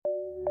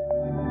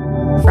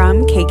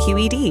from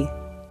KQED.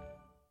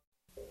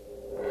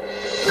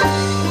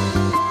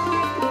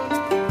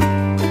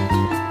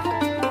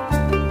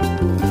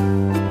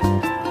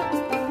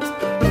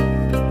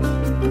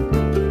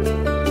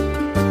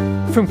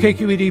 From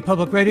KQED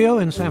Public Radio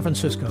in San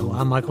Francisco,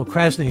 I'm Michael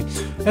Krasny.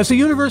 As the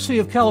University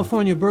of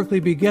California, Berkeley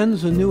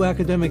begins a new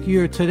academic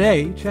year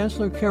today,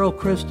 Chancellor Carol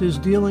Christ is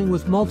dealing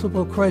with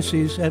multiple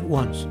crises at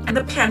once. And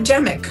the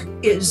pandemic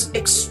is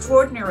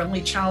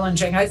extraordinarily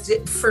challenging.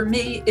 For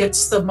me,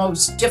 it's the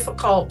most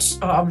difficult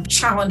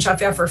challenge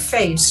I've ever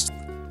faced.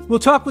 We'll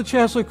talk with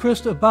Chancellor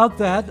Christ about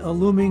that, a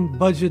looming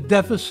budget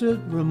deficit,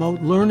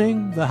 remote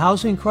learning, the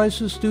housing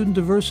crisis, student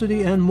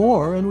diversity, and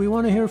more. And we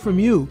want to hear from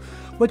you.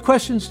 What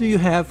questions do you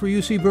have for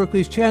UC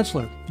Berkeley's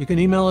Chancellor? You can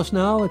email us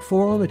now at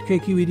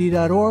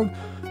forum@kqed.org.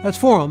 That's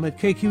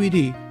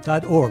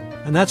forum@kqed.org.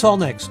 And that's all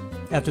next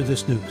after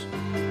this news.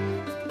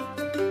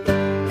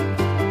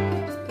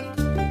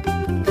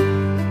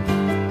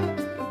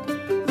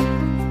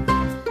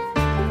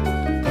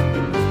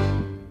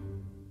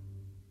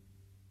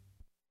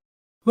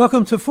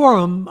 Welcome to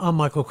Forum. I'm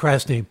Michael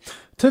Krasny.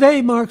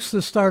 Today marks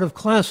the start of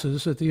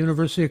classes at the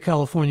University of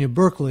California,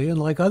 Berkeley, and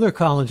like other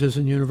colleges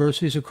and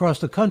universities across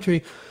the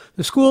country,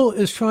 the school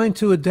is trying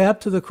to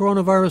adapt to the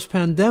coronavirus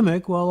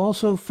pandemic while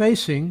also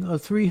facing a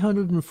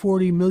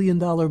 $340 million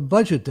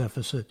budget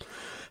deficit.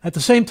 At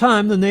the same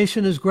time, the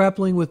nation is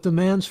grappling with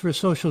demands for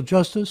social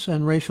justice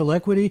and racial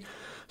equity,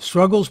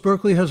 struggles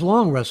Berkeley has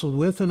long wrestled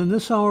with, and in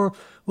this hour,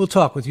 we'll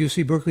talk with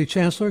UC Berkeley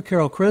Chancellor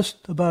Carol Christ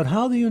about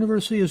how the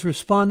university is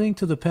responding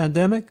to the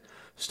pandemic,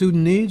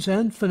 student needs,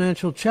 and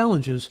financial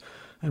challenges.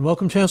 And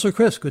welcome, Chancellor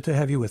Christ. Good to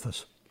have you with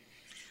us.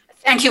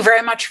 Thank you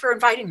very much for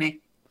inviting me.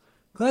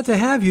 Glad to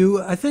have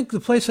you. I think the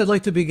place I'd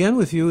like to begin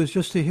with you is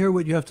just to hear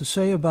what you have to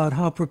say about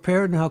how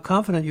prepared and how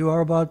confident you are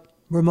about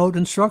remote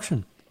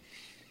instruction.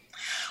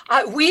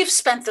 We've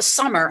spent the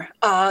summer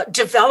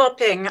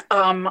developing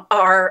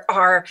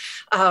our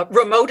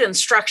remote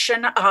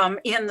instruction.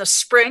 In the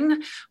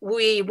spring,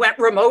 we went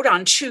remote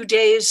on 2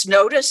 days'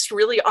 notice,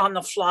 really on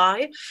the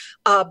fly.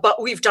 But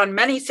we've done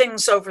many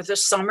things over the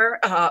summer.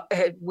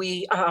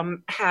 We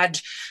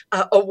had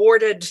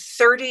awarded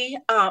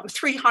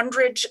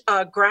 300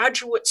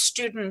 graduate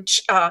student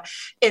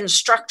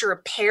instructor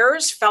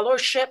pairs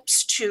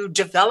fellowships to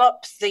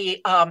develop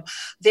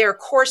their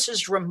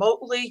courses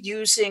remotely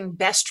using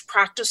best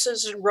practices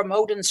in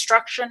remote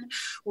instruction.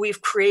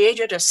 We've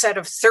created a set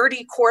of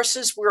 30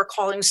 courses we're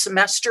calling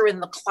Semester in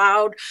the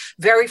Cloud,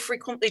 very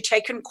frequently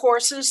taken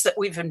courses that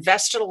we've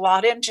invested a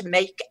lot in to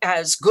make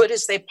as good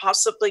as they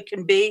possibly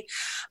can be.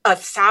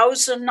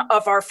 1,000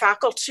 of our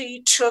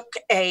faculty took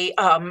a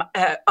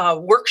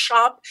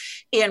workshop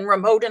in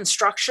remote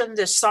instruction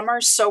this summer.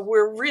 So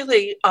we're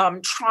really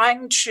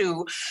trying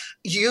to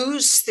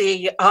use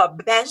the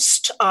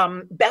best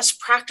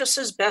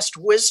practices, best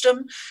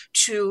wisdom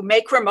to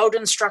make remote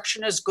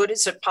instruction as good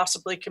as it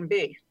possibly can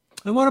be.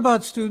 And what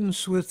about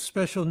students with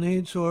special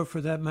needs, or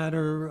for that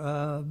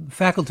matter,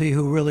 faculty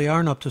who really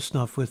aren't up to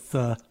snuff with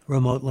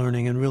remote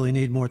learning and really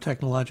need more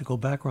technological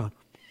background?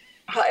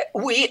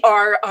 We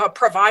are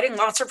providing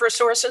lots of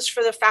resources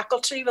for the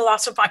faculty.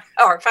 Lots of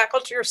our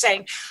faculty are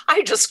saying,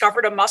 I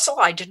discovered a muscle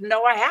I didn't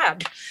know I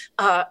had.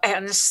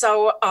 And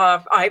so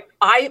I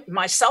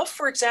myself,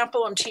 for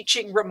example, am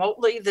teaching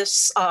remotely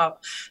this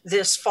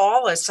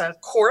fall as a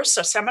course,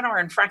 a seminar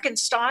in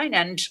Frankenstein.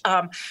 And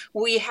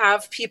we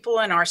have people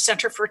in our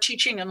Center for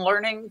Teaching and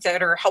Learning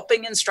that are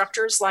helping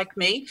instructors like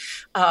me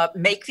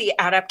make the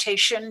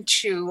adaptation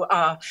to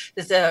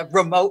the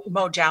remote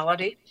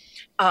modality.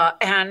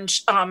 And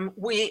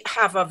we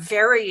have a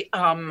very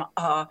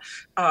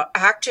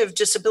active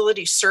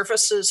disability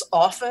services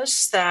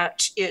office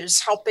that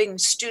is helping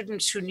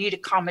students who need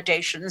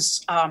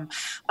accommodations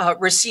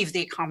receive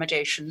the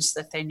accommodations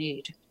that they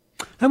need.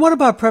 And what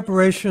about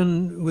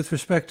preparation with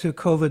respect to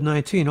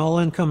COVID-19? All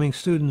incoming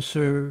students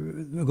are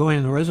going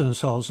in the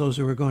residence halls. Those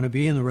who are going to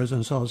be in the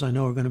residence halls, I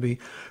know, are going to be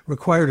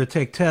required to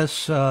take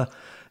tests,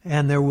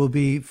 and there will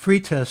be free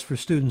tests for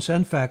students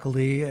and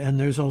faculty, and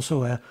there's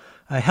also a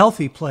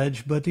healthy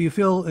pledge. But do you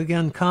feel,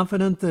 again,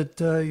 confident that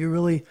you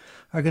really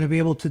are going to be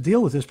able to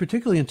deal with this,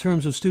 particularly in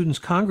terms of students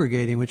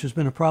congregating, which has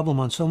been a problem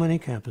on so many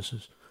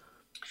campuses?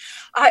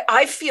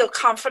 I feel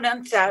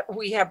confident that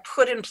we have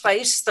put in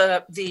place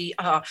the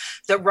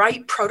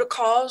right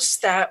protocols,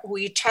 that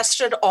we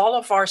tested all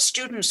of our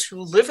students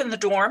who live in the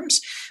dorms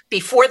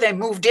before they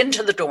moved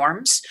into the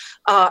dorms.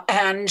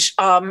 And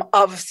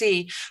of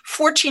the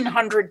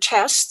 1,400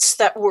 tests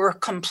that were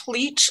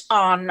complete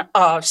on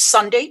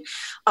Sunday,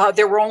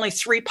 there were only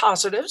 3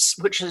 positives,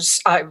 which is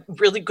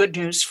really good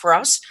news for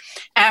us.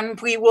 And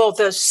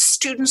the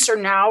students are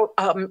now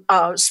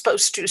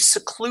supposed to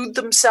seclude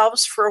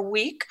themselves for a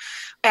week,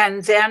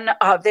 and then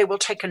they will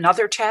take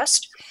another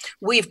test.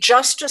 We've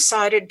just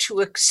decided to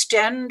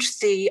extend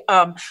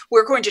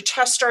we're going to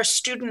test our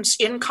students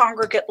in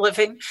congregate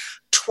living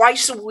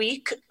twice a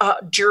week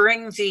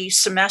during the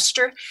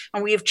semester,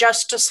 and we have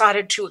just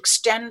decided to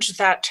extend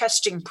that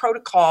testing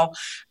protocol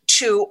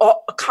to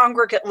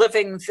congregate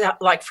living that,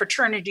 like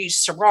fraternities,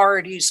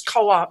 sororities,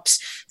 co-ops,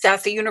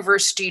 that the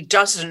university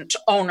doesn't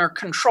own or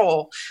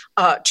control,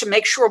 to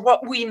make sure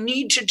what we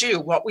need to do,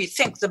 what we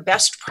think the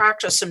best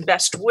practice and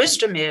best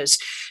wisdom is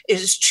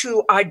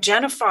to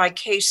identify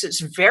cases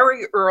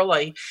very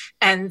early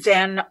and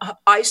then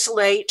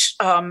isolate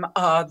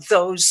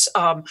those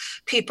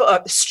people,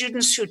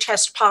 students who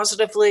test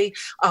positively,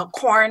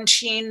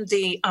 quarantine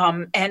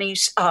any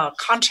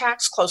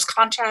contacts, close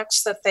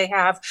contacts that they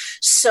have,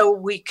 so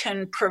we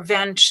can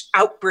prevent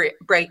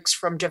outbreaks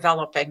from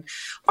developing.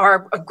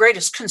 Our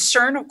greatest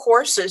concern, of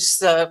course, is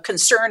the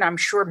concern I'm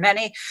sure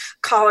many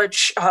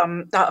college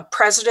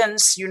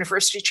presidents,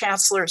 university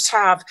chancellors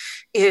have,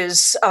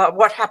 is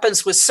what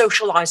happens with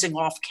socializing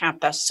off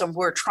campus. So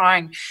we're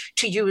trying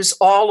to use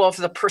all of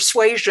the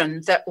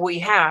persuasion that we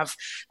have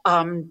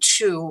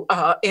to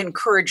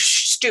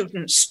encourage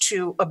students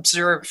to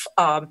observe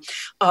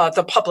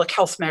the public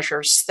health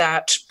measures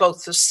that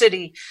both the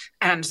city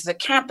and the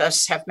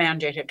campus have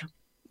mandated.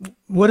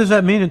 What does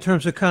that mean in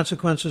terms of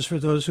consequences for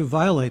those who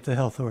violate the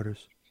health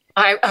orders?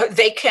 They're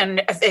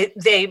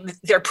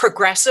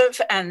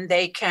progressive, and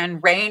they can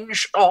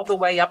range all the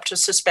way up to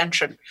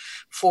suspension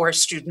for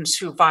students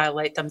who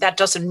violate them. That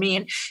doesn't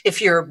mean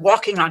if you're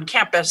walking on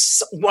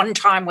campus one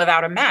time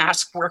without a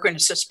mask, we're going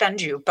to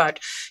suspend you. But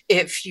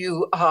if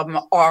you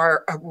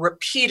are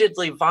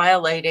repeatedly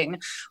violating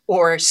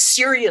or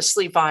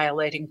seriously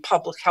violating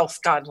public health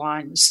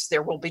guidelines,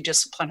 there will be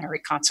disciplinary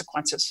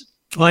consequences.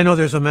 Well, I know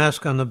there's a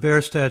mask on the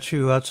bear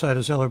statue outside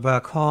of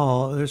Zellerbach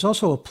Hall. There's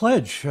also a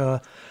pledge.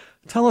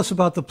 Tell us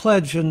about the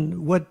pledge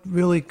and what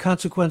really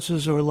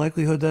consequences or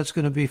likelihood that's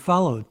going to be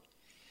followed.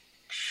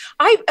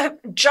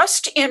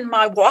 Just in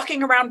my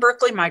walking around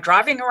Berkeley, my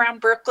driving around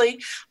Berkeley,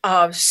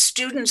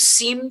 students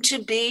seem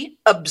to be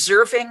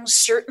observing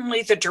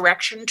certainly the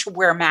direction to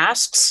wear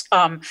masks.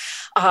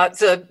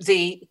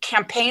 The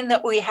campaign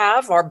that we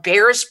have, our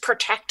Bears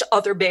Protect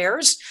Other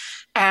Bears,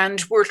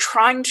 and we're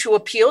trying to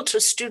appeal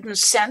to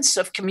students' sense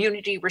of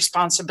community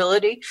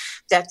responsibility,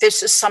 that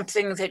this is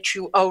something that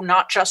you owe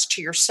not just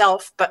to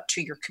yourself, but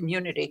to your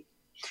community.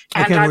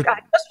 And I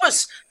just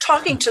was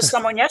talking to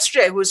someone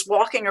yesterday who was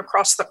walking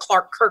across the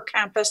Clark Kerr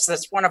campus,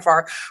 that's one of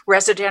our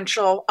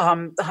residential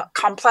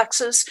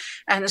complexes,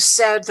 and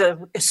said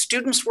the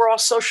students were all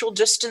social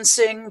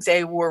distancing,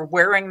 they were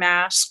wearing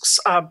masks.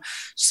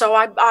 So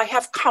I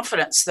have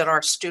confidence that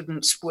our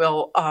students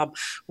will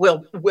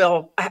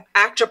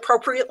act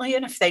appropriately,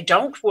 and if they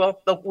don't,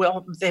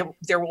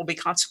 there will be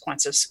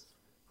consequences.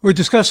 We're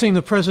discussing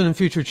the present and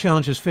future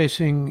challenges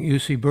facing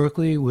UC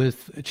Berkeley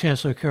with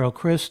Chancellor Carol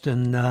Christ.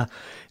 And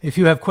if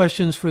you have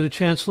questions for the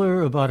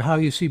Chancellor about how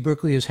UC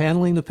Berkeley is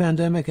handling the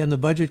pandemic and the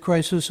budget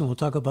crisis, and we'll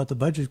talk about the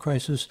budget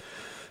crisis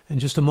in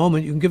just a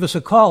moment, you can give us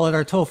a call at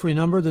our toll-free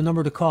number. The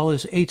number to call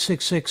is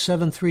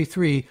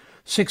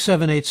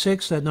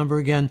 866-733-6786. That number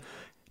again,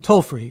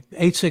 toll-free,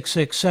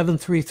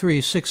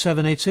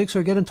 866-733-6786,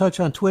 or get in touch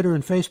on Twitter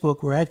and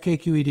Facebook. We're at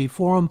KQED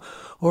Forum,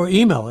 or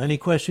email any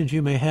questions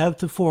you may have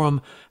to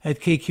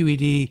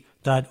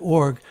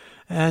forum@kqed.org.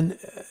 And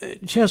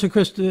Chancellor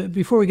Christ,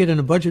 before we get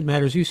into budget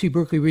matters, UC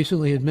Berkeley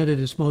recently admitted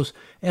its most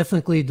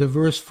ethnically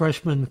diverse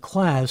freshman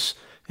class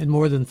in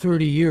more than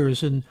 30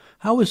 years. And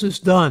how is this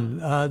done?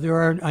 There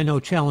are, I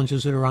know,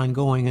 challenges that are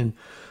ongoing, and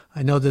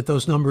I know that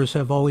those numbers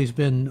have always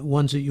been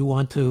ones that you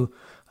want to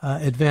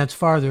advance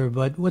farther,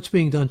 but what's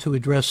being done to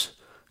address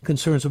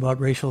concerns about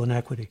racial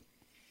inequity?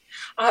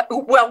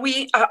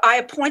 I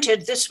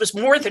appointed, this was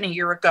more than a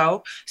year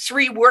ago,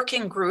 3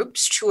 working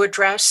groups to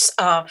address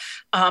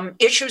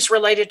issues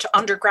related to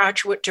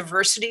undergraduate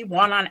diversity,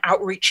 one on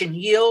outreach and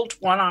yield,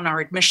 one on our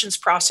admissions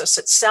process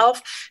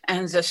itself,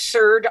 and the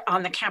third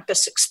on the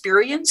campus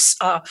experience.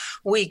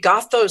 We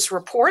got those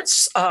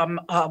reports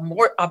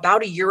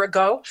about a year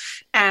ago,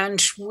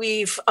 and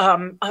we've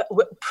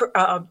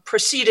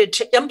proceeded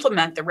to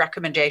implement the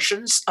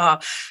recommendations.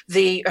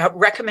 The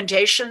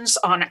recommendations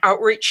on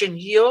outreach and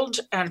yield,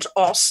 and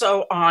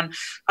also on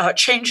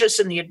changes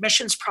in the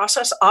admissions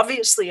process,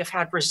 obviously have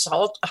had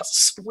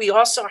results. We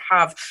also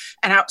have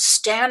an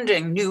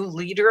outstanding new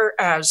leader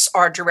as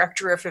our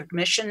director of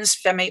admissions,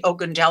 Femi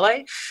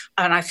Ogundele,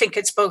 and I think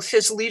it's both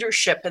his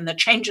leadership and the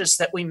changes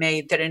that we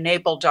made that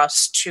enabled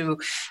us to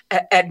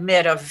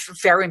admit a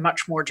very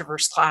much more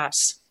diverse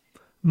class.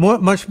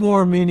 Much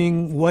more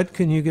meaning what?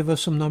 Can you give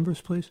us some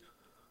numbers, please?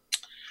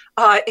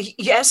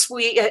 Yes,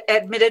 we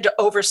admitted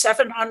over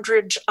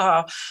 700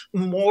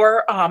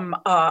 more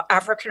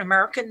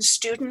African-American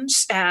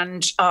students,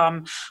 and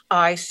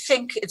I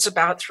think it's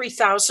about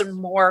 3,000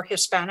 more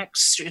Hispanic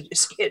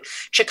students,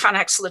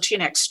 Chicanx,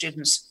 Latinx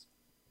students.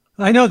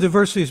 I know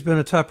diversity has been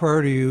a top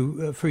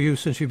priority for you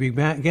since you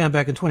began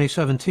back in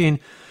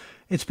 2017.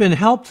 It's been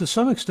helped to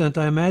some extent,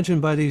 I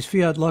imagine, by these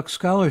Fiat Lux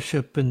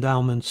scholarship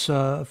endowments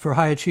for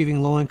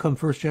high-achieving, low-income,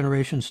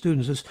 first-generation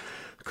students. It's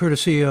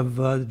courtesy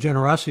of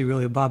generosity,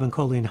 really, of Bob and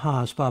Colleen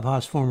Haas, Bob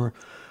Haas, former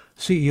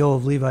CEO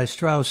of Levi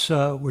Strauss.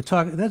 We're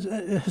talking, that's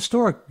a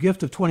historic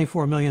gift of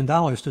 $24 million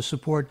to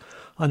support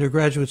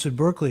undergraduates at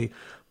Berkeley.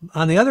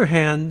 On the other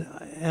hand,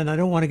 and I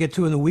don't want to get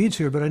too in the weeds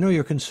here, but I know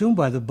you're consumed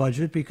by the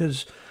budget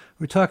because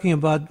we're talking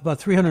about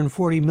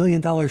 $340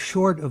 million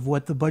short of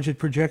what the budget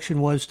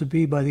projection was to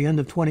be by the end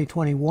of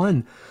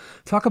 2021.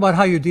 Talk about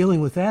how you're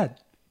dealing with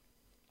that.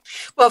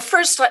 Well,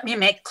 first, let me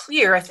make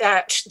clear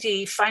that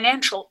the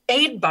financial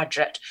aid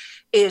budget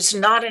is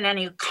not in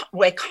any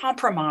way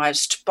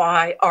compromised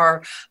by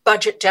our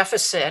budget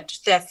deficit,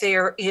 that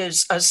there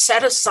is a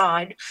set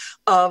aside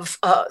of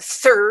a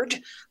third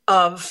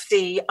of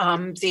the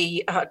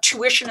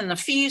tuition and the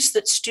fees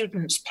that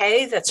students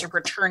pay. That's a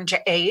return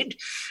to aid,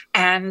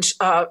 and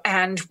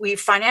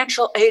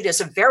financial aid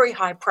is a very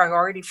high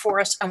priority for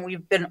us, and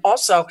we've been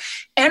also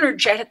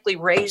energetically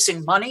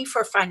raising money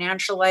for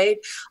financial aid.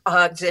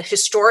 The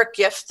historic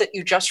gift that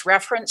you just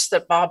referenced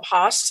that Bob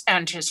Haas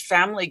and his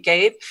family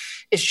gave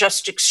is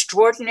just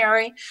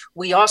extraordinary.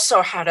 We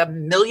also had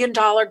 $1 million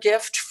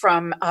gift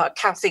from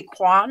Kathy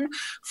Kwan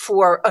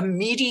for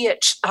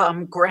immediate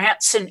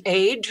grants and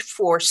aid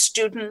for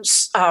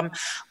students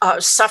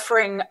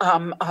suffering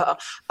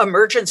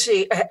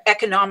emergency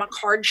economic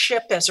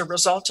hardship as a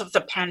result of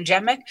the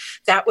pandemic.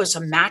 That was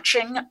a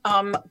matching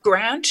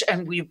grant,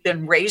 and we've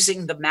been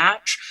raising the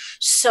match.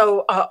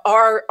 So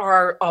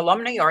our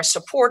alumni, our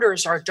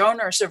supporters, our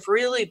donors have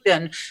really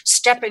been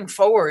stepping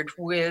forward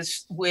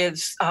with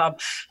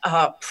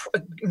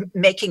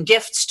making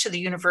gifts to the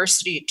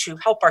university to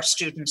help our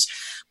students.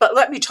 But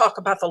let me talk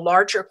about the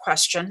larger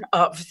question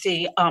of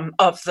the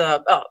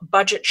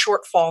budget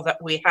shortfall that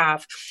we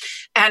have.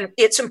 And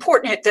it's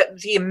important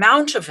that the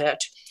amount of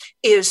it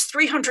is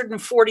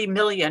 $340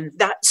 million.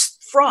 That's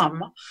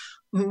from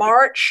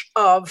March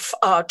of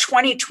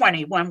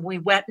 2020, when we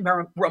went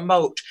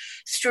remote,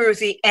 through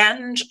the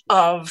end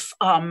of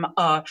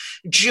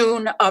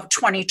June of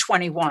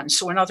 2021.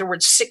 So in other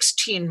words,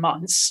 16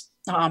 months.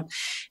 And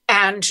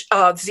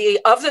of the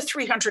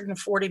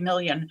 $340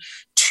 million,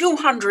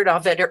 200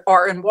 of it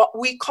are in what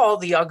we call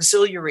the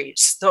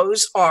auxiliaries.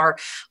 Those are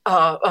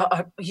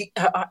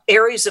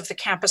areas of the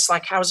campus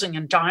like housing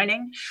and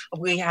dining.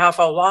 We have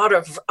a lot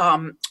of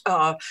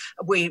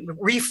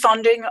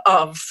refunding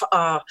of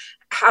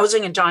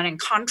housing and dining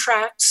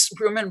contracts,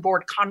 room and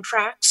board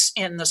contracts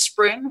in the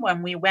spring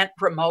when we went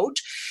remote.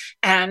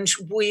 And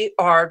we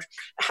have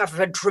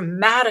a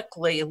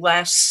dramatically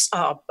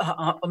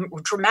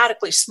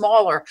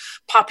smaller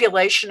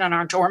population in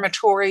our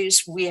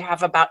dormitories. We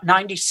have about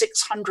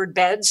 9,600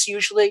 beds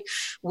usually.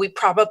 We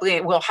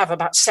probably will have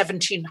about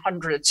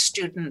 1,700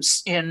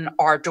 students in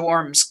our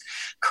dorms.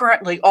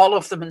 Currently, all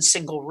of them in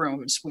single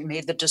rooms. We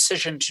made the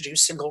decision to do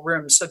single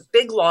rooms. So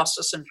big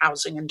losses in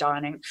housing and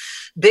dining,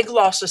 big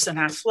losses in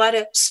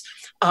athletics,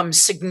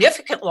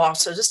 significant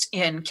losses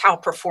in Cal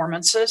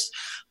performances.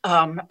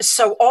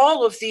 So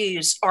all of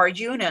these are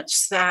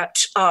units that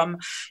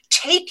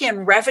take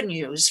in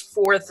revenues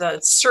for the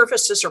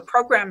services or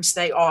programs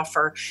they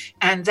offer,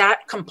 and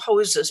that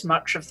composes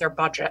much of their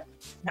budget.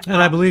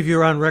 And I believe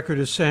you're on record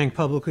as saying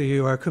publicly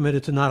you are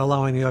committed to not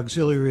allowing the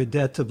auxiliary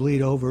debt to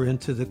bleed over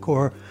into the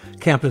core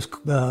campus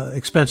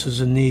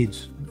expenses and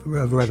needs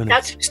of revenue.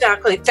 That's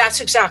exactly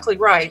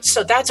right.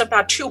 So that's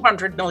about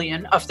 200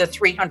 million of the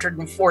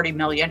 340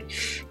 million.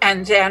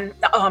 And then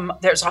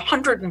there's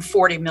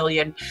 140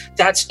 million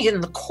that's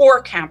in the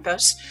core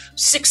campus.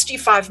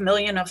 65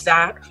 million of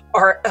that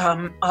are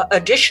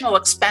additional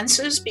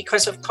expenses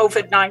because of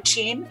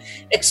COVID-19,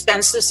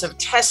 expenses of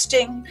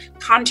testing,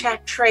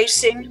 contact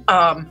tracing,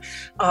 the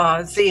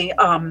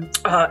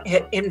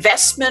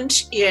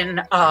investment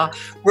in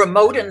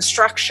remote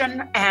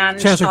instruction. And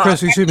Chancellor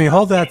Chris, excuse me,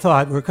 hold that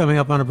thought. We're coming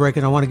up on a break,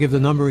 and I want to give the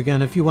number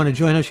again. If you want to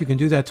join us, you can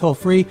do that toll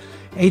free,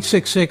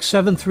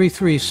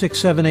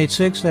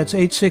 866-733-6786. That's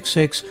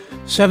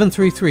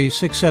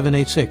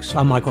 866-733-6786.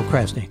 I'm Michael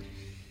Krasny.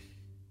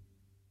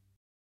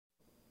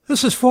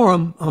 This is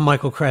Forum. I'm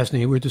Michael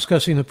Krasny. We're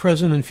discussing the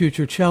present and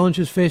future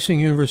challenges facing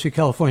University of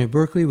California,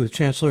 Berkeley with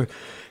Chancellor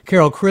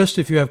Carol Christ.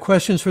 If you have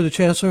questions for the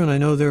Chancellor, and I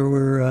know there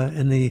were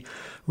in the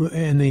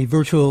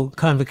virtual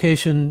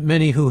convocation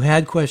many who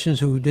had questions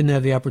who didn't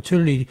have the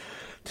opportunity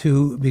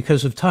to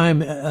because of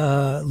time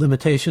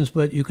limitations,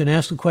 but you can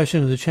ask the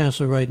question of the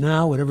Chancellor right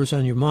now, whatever's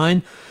on your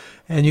mind.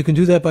 And you can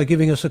do that by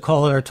giving us a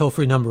call at our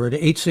toll-free number at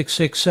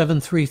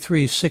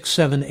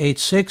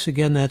 866-733-6786.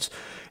 Again, that's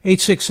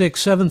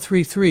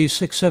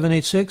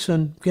 866-733-6786.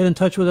 And get in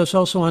touch with us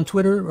also on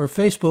Twitter or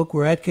Facebook.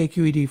 We're at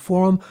KQED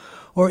Forum,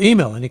 or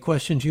email any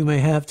questions you may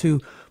have to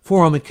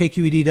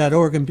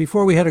forum@kqed.org. And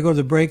before we had to go to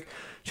the break,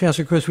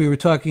 Chancellor Chris, we were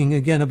talking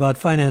again about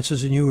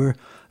finances, and you were,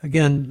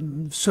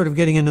 again, sort of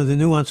getting into the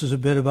nuances a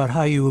bit about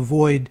how you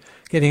avoid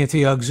getting into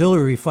the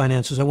auxiliary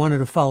finances. I wanted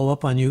to follow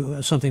up on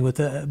you something with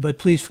that, but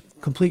please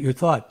complete your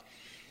thought.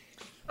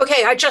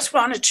 Okay, I just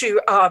wanted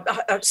to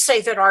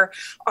say that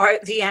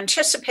the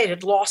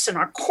anticipated loss in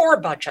our core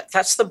budget,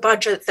 that's the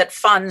budget that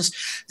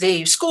funds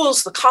the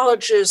schools, the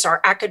colleges,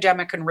 our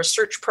academic and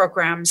research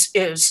programs,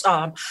 is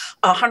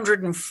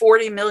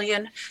 140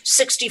 million.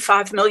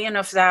 65 million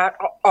of that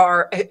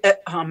are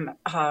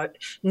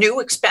new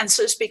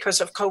expenses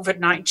because of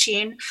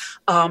COVID-19.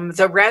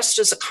 The rest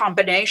is a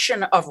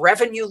combination of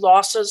revenue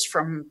losses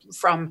from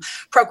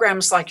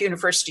programs like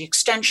University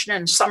Extension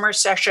and Summer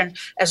Session,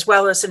 as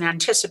well as an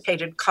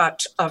anticipated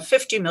cut of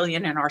 50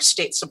 million in our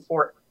state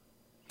support.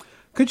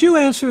 Could you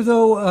answer,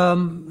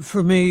 though,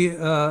 for me,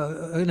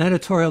 an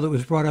editorial that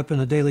was brought up in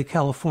the Daily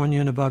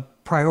Californian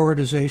about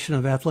prioritization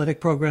of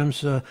athletic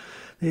programs?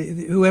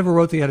 Whoever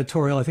wrote the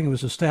editorial, I think it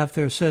was the staff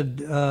there, said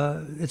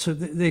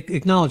they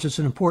acknowledge it's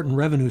an important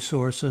revenue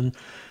source and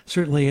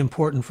certainly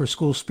important for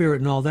school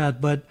spirit and all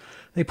that, but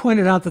they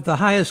pointed out that the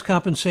highest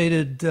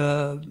compensated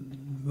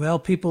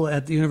people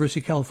at the University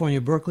of California,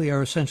 Berkeley,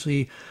 are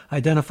essentially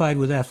identified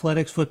with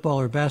athletics, football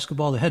or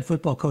basketball. The head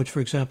football coach,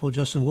 for example,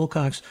 Justin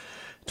Wilcox,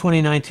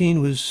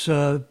 2019 was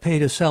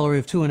paid a salary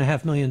of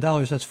 $2.5 million.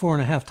 That's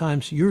 4.5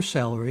 times your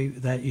salary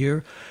that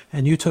year,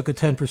 and you took a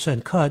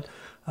 10% cut.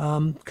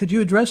 Could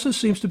you address this?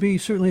 Seems to be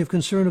certainly of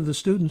concern of the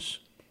students.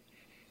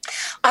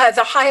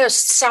 The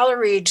highest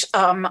salaried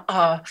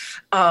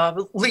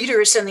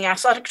leaders in the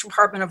athletic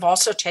department have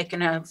also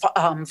taken a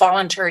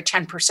voluntary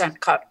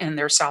 10% cut in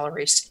their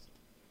salaries.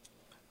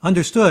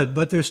 Understood,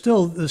 but there's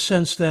still the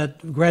sense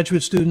that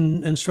graduate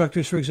student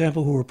instructors, for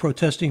example, who are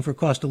protesting for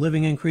cost of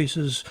living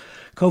increases,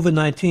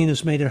 COVID-19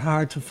 has made it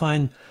hard to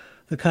find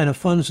the kind of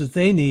funds that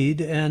they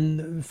need,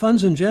 and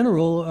funds in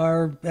general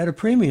are at a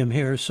premium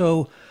here.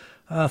 So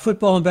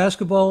football and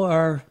basketball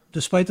are,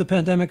 despite the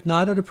pandemic,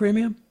 not at a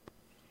premium?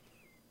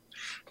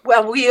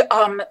 Well,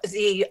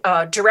 the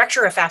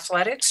director of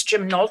athletics,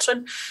 Jim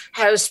Knowlton,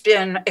 has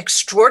been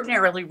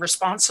extraordinarily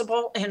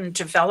responsible in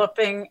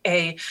developing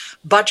a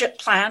budget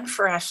plan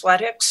for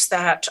athletics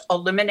that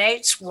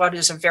eliminates what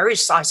is a very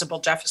sizable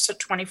deficit,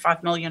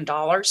 $25 million,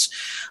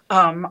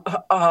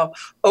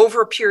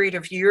 over a period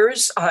of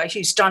years.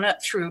 He's done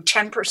it through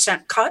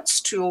 10%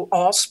 cuts to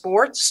all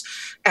sports,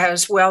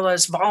 as well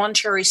as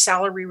voluntary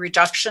salary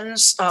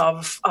reductions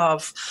of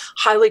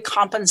highly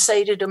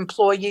compensated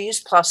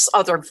employees, plus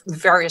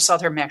various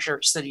other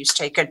measures that he's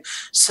taken.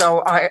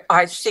 So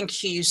I think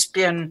he's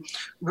been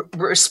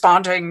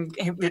responding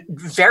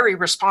very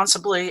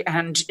responsibly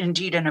and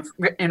indeed in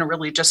a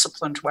really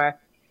disciplined way.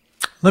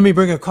 Let me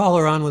bring a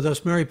caller on with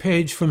us. Mary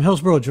Page from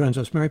Hillsborough joins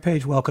us. Mary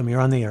Page, welcome.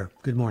 You're on the air.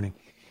 Good morning.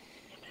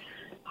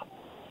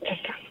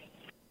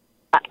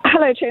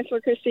 Hello,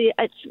 Chancellor Christie.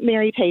 It's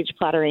Mary Page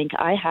Platterink.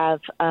 I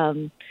have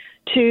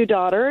 2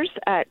 daughters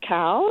at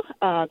Cal.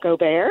 Go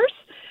Bears.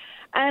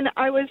 And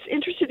I was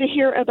interested to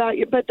hear about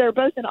you, but they're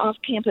both in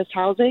off-campus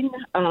housing.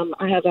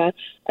 I have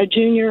a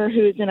junior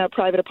who's in a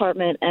private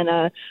apartment and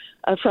a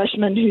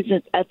freshman who's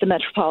at the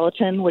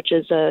Metropolitan, which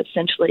is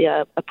essentially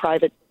a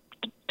private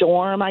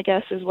dorm, I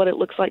guess, is what it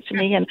looks like to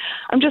me. And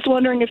I'm just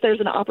wondering if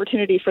there's an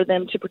opportunity for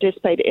them to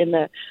participate in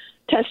the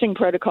testing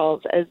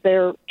protocols as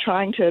they're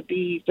trying to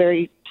be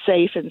very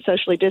safe and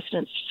socially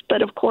distanced.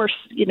 But of course,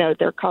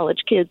 they're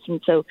college kids,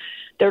 and so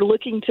they're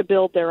looking to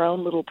build their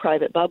own little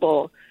private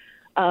bubble.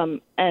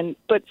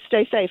 But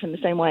stay safe in the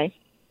same way.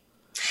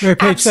 Mary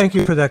Page, thank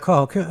you for that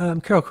call.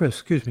 Carol Chris,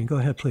 excuse me. Go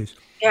ahead, please.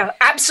 Yeah,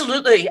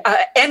 absolutely.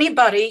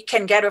 Anybody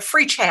can get a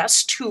free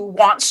test who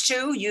wants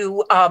to.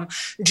 You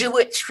do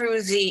it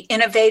through the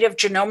Innovative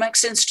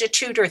Genomics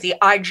Institute, or the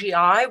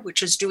IGI,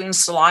 which is doing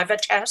saliva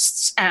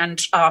tests.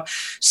 And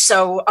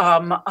so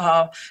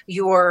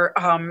your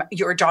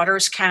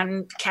daughters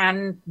can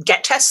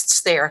get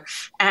tests there.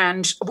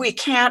 And we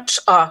can't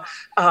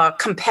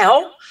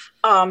compel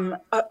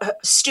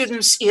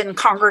students in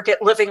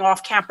congregate living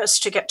off campus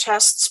to get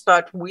tests,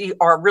 but we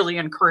are really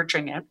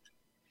encouraging it.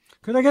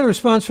 Could I get a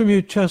response from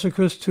you, Chancellor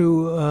Chris,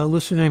 to a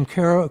listener named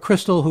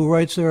Crystal, who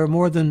writes, there are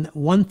more than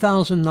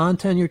 1,000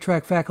 non-tenure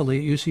track faculty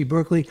at UC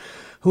Berkeley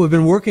who have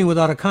been working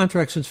without a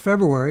contract since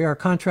February. Our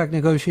contract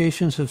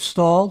negotiations have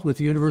stalled, with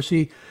the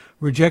university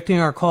rejecting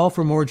our call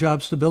for more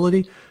job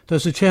stability.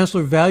 Does the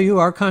Chancellor value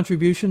our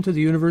contribution to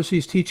the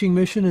university's teaching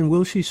mission, and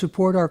will she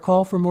support our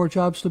call for more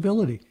job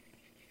stability?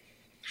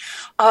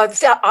 I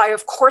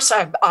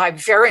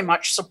very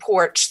much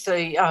support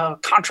the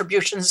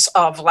contributions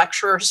of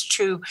lecturers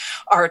to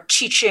our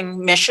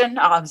teaching mission.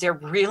 They're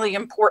really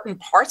important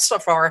parts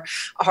of our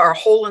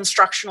whole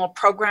instructional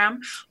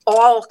program.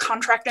 All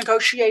contract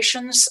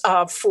negotiations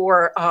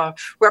for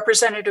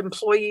represented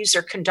employees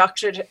are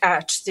conducted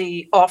at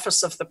the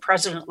office of the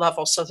president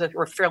level, so that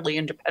we're fairly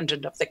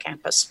independent of the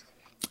campus.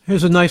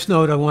 Here's a nice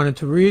note I wanted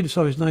to read. It's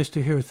always nice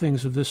to hear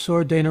things of this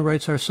sort. Dana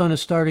writes, our son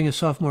is starting his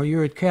sophomore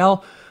year at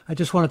Cal. I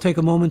just want to take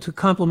a moment to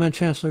compliment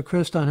Chancellor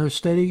Christ on her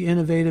steady,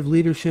 innovative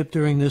leadership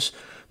during this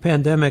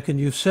pandemic. And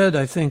you've said,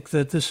 I think,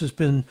 that this has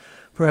been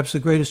perhaps the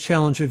greatest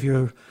challenge of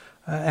your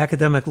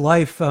academic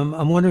life.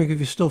 I'm wondering if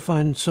you still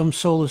find some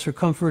solace or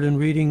comfort in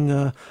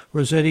reading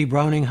Rossetti,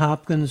 Browning,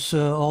 Hopkins,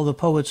 all the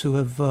poets who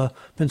have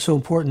been so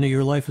important to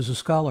your life as a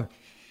scholar.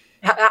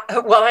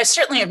 Well, I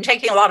certainly am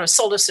taking a lot of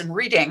solace in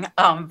reading,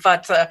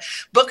 but the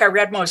book I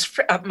read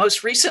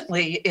most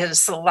recently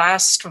is the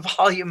last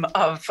volume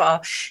of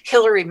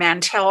Hilary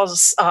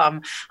Mantel's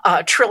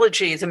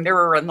trilogy, The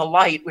Mirror and the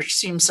Light, which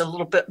seems a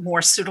little bit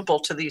more suitable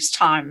to these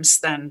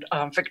times than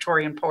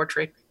Victorian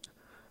poetry.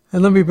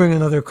 And let me bring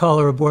another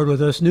caller aboard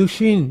with us.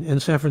 Nusheen in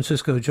San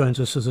Francisco joins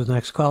us as the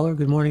next caller.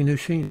 Good morning,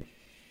 Nusheen.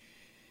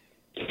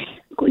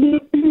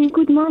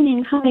 Good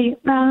morning. Hi.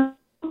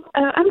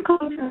 I'm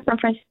calling from San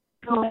Francisco.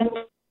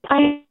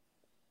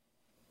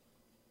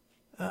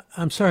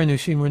 I'm sorry,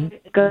 Nusheen.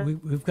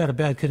 We've got a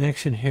bad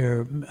connection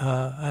here.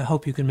 I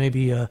hope you can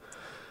maybe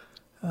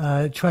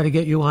try to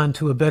get you on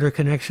to a better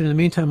connection. In the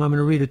meantime, I'm going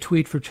to read a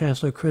tweet for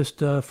Chancellor Christ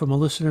from a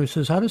listener who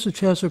says, how does the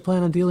Chancellor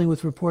plan on dealing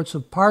with reports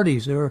of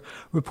parties? There are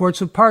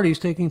reports of parties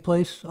taking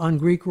place on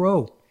Greek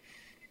Row.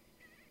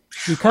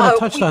 We kind of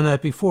touched on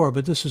that before,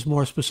 but this is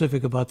more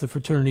specific about the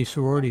fraternity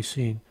sorority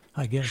scene,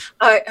 I guess.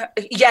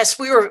 Yes,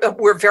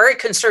 we're very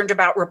concerned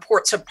about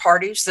reports of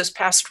parties. This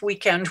past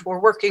weekend, we're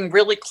working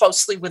really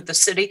closely with the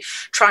city,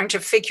 trying to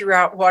figure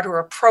out what are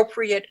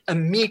appropriate,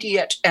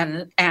 immediate,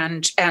 and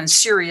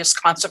serious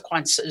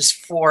consequences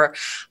for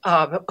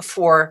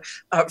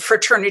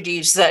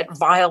fraternities that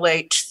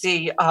violate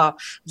the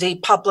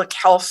public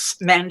health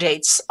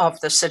mandates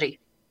of the city.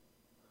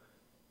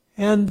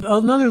 And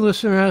another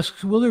listener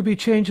asks, will there be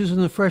changes in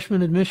the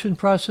freshman admission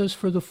process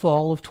for the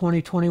fall of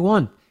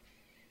 2021?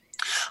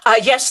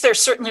 Yes, there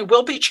certainly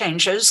will be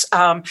changes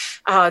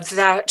as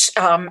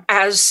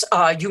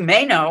you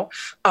may know,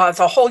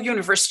 the whole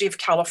University of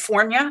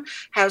California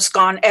has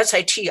gone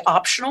SAT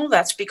optional.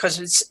 That's because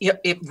it's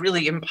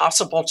really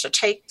impossible to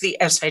take the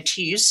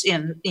SATs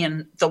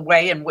in the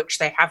way in which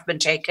they have been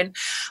taken.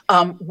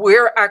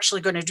 We're actually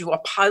going to do a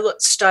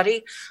pilot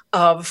study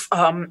of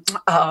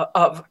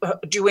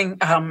doing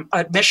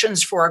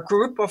admissions for a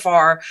group of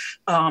our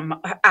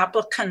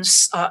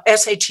applicants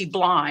SAT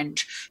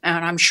blind,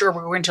 and I'm sure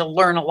we're going to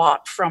learn a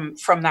lot from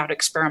that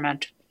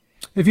experiment.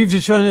 If you've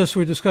just joined us,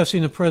 we're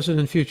discussing the present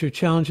and future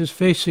challenges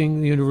facing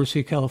the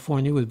University of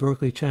California with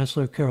Berkeley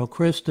Chancellor Carol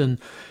Christ.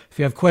 And if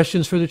you have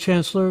questions for the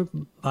Chancellor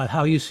about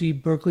how you see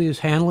Berkeley is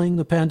handling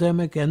the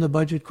pandemic and the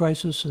budget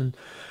crisis and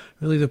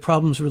really the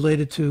problems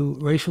related to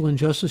racial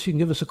injustice, you can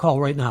give us a call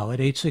right now at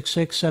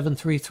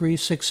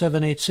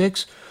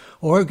 866-733-6786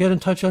 or get in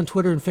touch on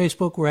Twitter and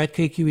Facebook. We're at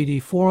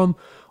KQED Forum,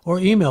 or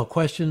email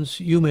questions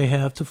you may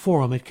have to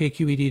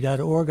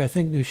forum@kqed.org. I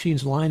think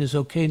Nusheen's line is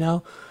okay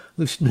now.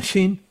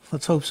 Nusheen,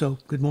 let's hope so.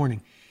 Good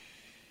morning.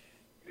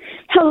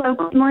 Hello,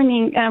 good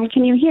morning.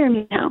 Can you hear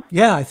me now?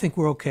 Yeah, I think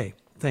we're okay.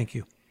 Thank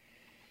you.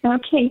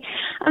 Okay.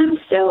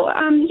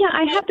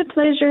 I had the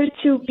pleasure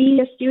to be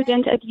a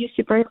student at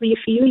UC Berkeley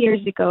a few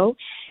years ago,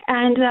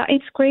 and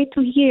it's great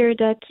to hear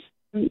that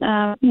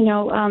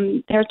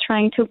they're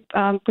trying to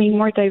bring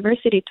more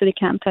diversity to the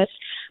campus.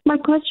 My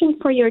question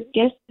for your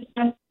guest is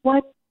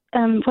what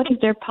is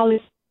their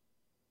policy?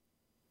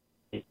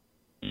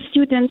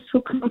 Students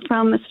who come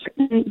from a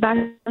certain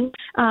background,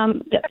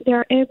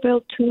 they're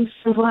able to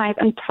survive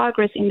and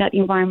progress in that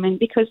environment.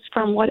 Because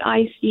from what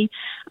I see,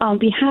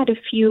 we had a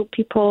few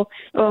people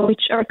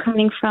which are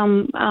coming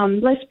from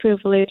less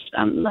privileged,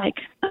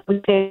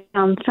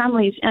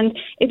 families, and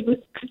it was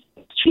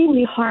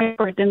extremely hard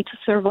for them to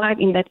survive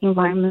in that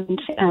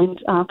environment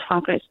and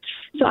progress.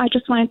 So I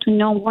just wanted to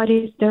know what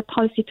is their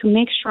policy to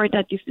make sure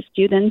that these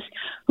students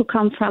who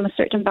come from a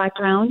certain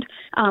background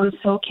can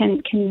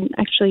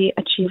actually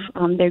achieve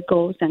their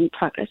goals and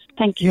progress.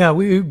 Thank you. Yeah,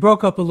 we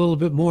broke up a little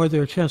bit more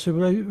there, Chancellor,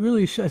 but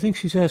I think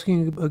she's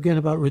asking again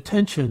about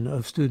retention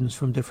of students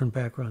from different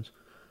backgrounds.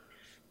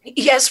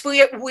 Yes,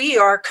 we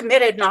are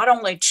committed not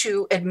only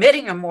to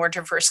admitting a more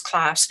diverse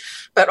class,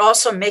 but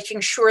also making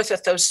sure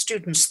that those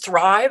students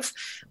thrive,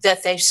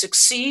 that they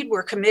succeed.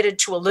 We're committed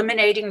to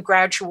eliminating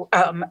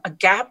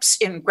gaps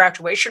in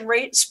graduation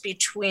rates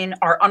between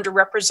our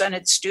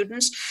underrepresented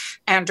students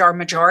and our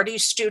majority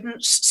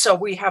students. So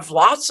we have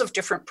lots of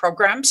different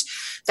programs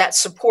that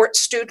support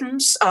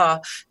students.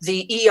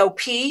 The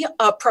EOP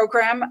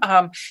program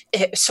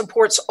it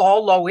supports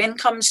all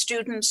low-income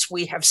students.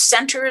 We have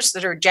centers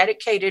that are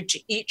dedicated to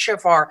each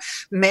of our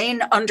main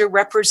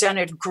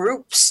underrepresented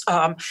groups.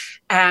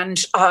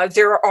 And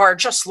there are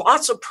just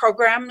lots of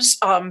programs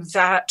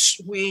that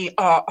we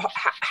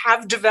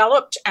have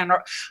developed and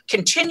are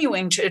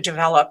continuing to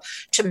develop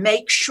to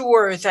make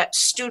sure that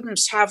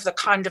students have the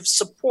kind of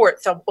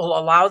support that will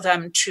allow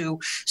them to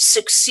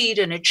succeed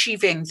in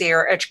achieving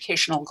their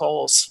educational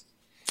goals.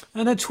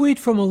 And a tweet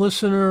from a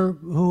listener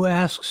who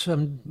asks,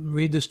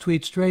 read this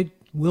tweet straight,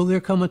 will there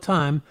come a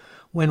time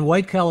when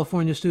white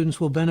California students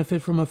will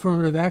benefit from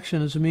affirmative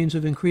action as a means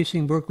of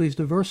increasing Berkeley's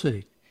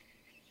diversity?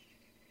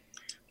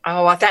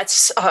 Oh,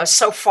 that's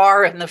so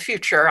far in the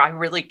future. I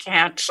really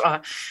can't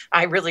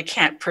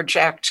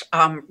project.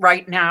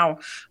 Right now,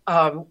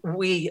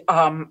 we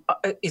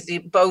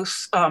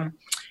both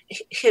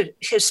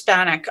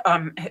Hispanic,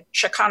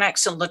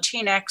 Chicanx and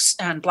Latinx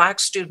and Black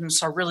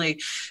students are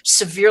really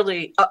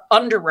severely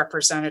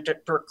underrepresented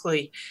at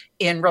Berkeley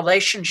in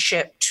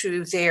relationship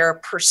to their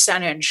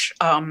percentage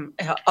among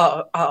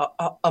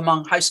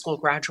high school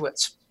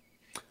graduates.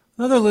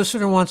 Another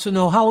listener wants to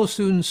know, how will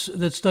students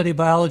that study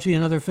biology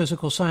and other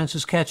physical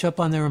sciences catch up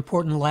on their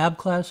important lab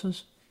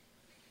classes?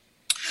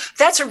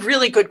 That's a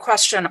really good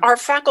question. Our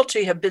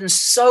faculty have been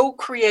so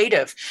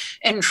creative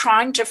in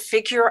trying to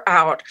figure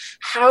out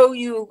how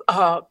you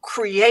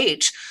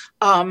create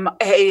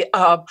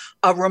a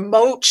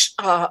remote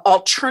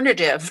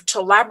alternative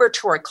to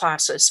laboratory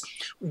classes.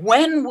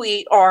 When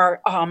we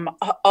are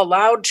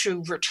allowed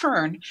to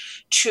return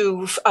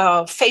to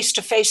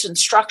face-to-face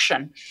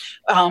instruction,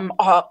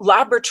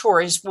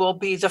 laboratories will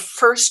be the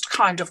first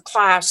kind of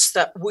class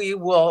that we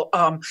will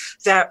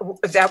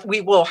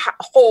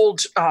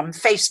hold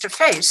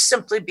face-to-face,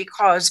 simply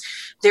because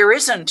there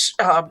isn't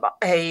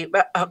a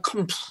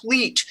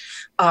complete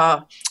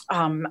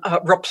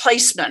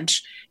replacement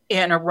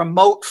in a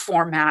remote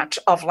format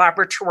of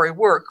laboratory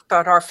work,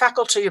 but our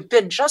faculty have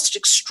been just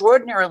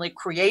extraordinarily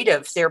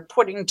creative. They're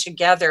putting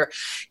together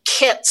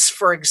kits,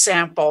 for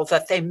example,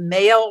 that they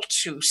mail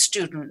to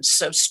students.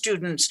 So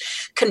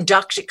students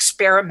conduct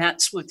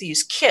experiments with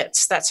these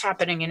kits. That's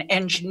happening in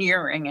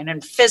engineering and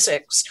in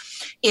physics.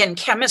 In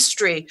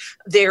chemistry,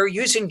 they're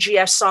using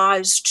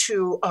GSIs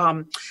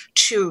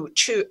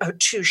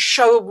to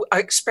show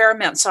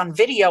experiments on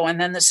video, and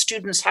then the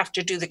students have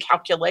to do the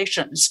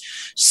calculations.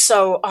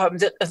 So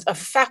the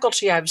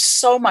faculty, I have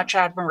so much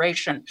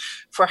admiration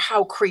for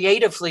how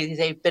creatively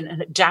they've been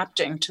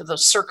adapting to the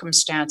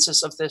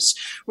circumstances of this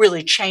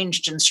really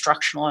changed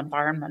instructional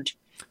environment.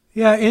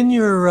 Yeah, in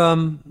your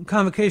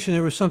convocation,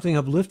 there was something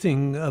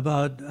uplifting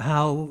about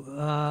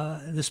how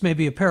this may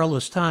be a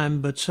perilous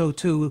time, but so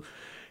too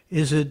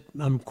is it,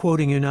 I'm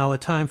quoting you now, a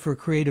time for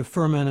creative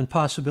ferment and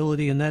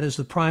possibility, and that is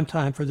the prime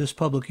time for this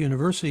public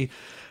university.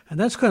 And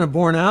that's kind of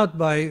borne out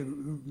by,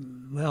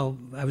 well,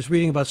 I was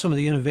reading about some of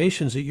the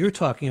innovations that you're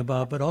talking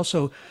about, but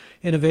also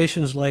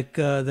innovations like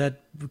that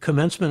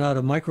commencement out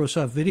of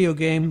Microsoft video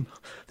game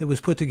that was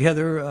put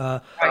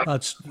together,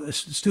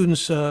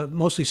 students,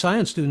 mostly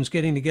science students,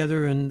 getting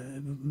together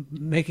and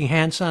making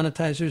hand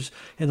sanitizers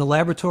in the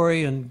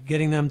laboratory and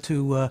getting them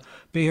to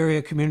Bay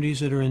Area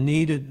communities that are in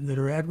need, that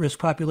are at-risk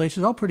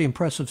populations, all pretty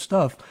impressive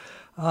stuff.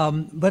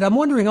 But I'm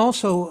wondering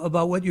also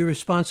about what your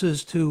response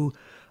is to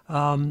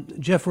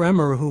Jeff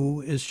Remmer,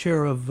 who is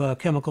chair of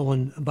chemical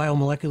and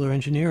biomolecular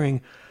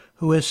engineering,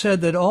 who has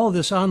said that all of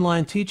this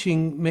online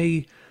teaching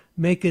may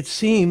make it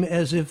seem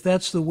as if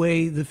that's the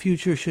way the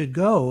future should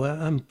go.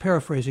 I'm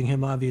paraphrasing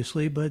him,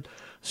 obviously, but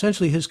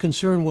essentially his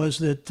concern was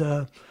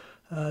that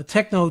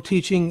techno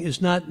teaching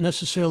is not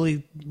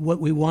necessarily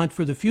what we want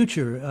for the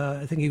future.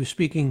 I think he was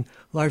speaking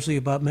largely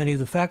about many of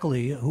the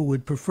faculty who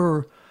would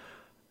prefer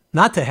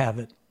not to have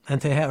it, and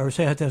to have, or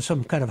say have to have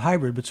some kind of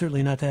hybrid, but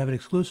certainly not to have it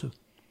exclusive.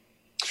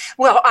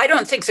 Well, I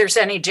don't think there's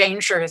any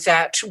danger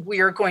that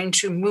we're going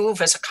to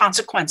move as a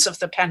consequence of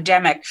the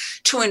pandemic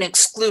to an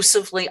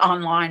exclusively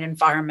online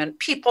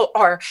environment.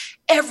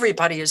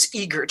 Everybody is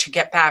eager to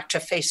get back to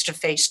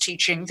face-to-face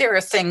teaching. There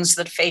are things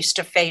that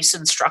face-to-face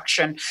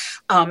instruction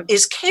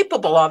is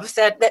capable of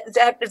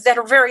that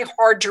are very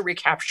hard to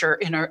recapture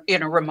in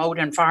a remote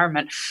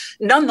environment.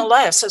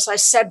 Nonetheless, as I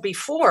said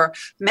before,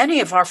 many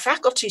of our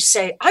faculty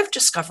say, I've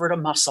discovered a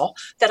muscle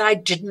that I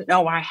didn't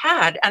know I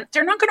had, and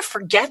they're not going to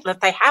forget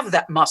that they have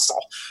that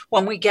muscle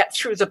when we get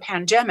through the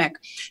pandemic.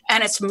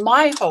 And it's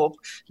my hope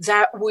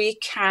that we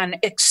can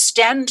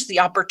extend the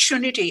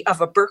opportunity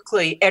of a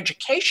Berkeley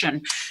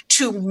education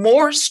to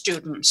more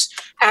students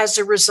as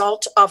a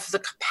result of the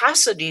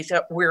capacity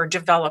that we're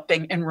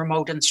developing in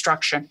remote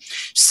instruction.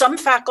 Some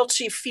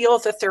faculty feel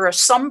that there are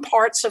some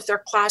parts of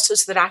their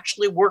classes that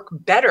actually work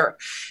better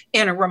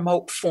in a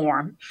remote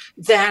form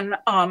than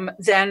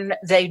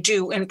they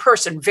do in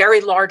person.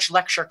 Very large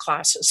lecture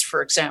classes,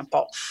 for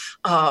example.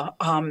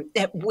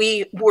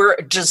 We were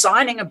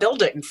designing a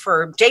building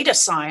for data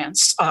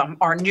science,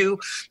 our new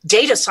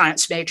data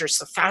science majors,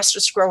 the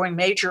fastest growing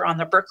major on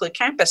the Berkeley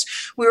campus.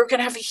 We were going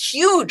to have a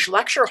huge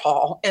lecture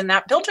hall in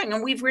that building,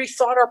 and we've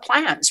rethought our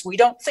plans. We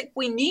don't think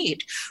we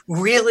need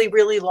really,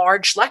 really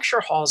large lecture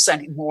halls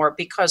anymore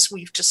because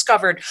we've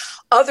discovered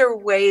other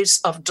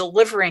ways of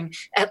delivering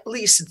at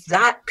least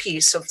that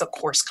piece of the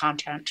course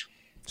content.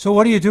 So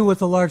what do you do with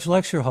the large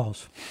lecture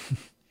halls?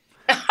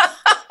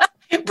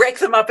 Break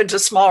them up into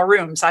small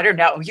rooms. I don't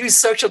know. Use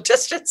social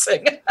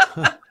distancing.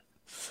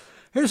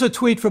 Here's a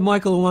tweet from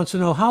Michael who wants to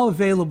know, how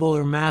available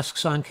are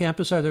masks on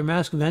campus? Are there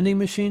mask vending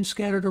machines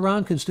scattered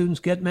around? Can students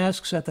get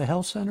masks at the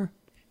health center?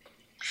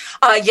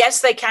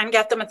 Yes, they can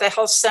get them at the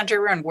health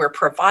center, and we're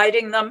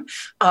providing them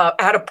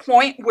at a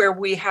point where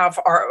we have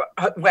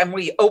when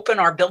we open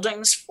our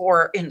buildings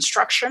for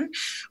instruction,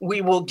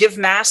 we will give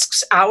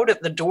masks out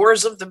at the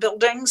doors of the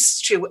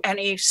buildings to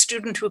any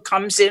student who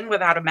comes in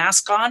without a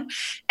mask on.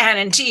 And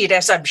indeed,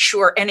 as I'm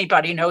sure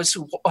anybody knows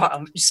who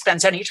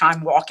spends any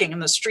time walking in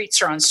the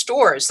streets or on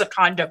stores, the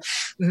kind of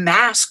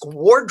mask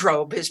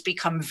wardrobe has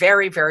become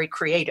very, very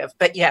creative.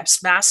 But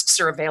yes, masks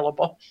are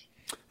available.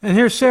 And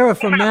here's Sarah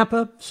from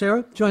Napa.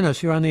 Sarah, join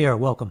us. You're on the air.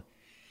 Welcome.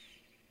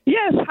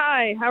 Yes,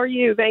 hi. How are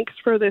you? Thanks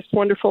for this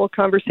wonderful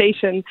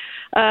conversation.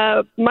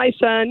 My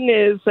son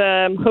is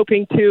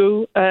hoping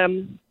to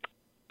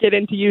get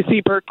into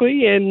UC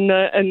Berkeley in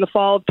the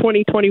fall of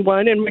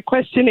 2021. And my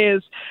question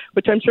is,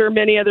 which I'm sure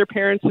many other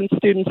parents and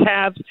students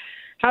have,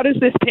 how does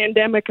this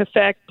pandemic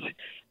affect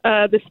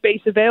the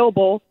space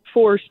available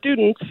for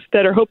students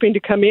that are hoping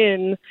to come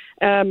in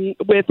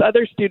with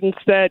other students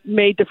that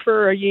may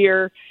defer a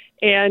year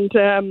and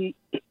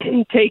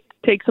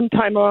take some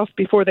time off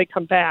before they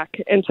come back?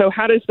 And so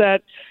how does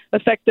that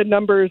affect the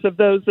numbers of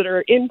those that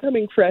are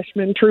incoming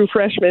freshmen, true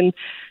freshmen,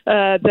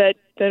 that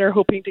are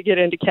hoping to get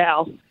into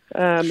Cal?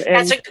 And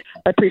I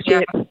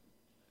appreciate it.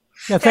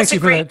 Yeah, thank you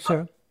for that,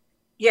 Sarah.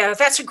 Yeah,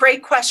 that's a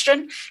great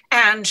question.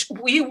 And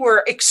we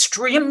were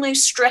extremely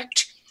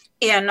strict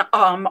in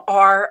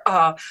our,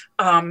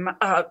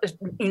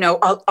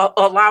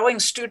 allowing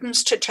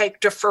students to take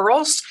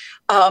deferrals.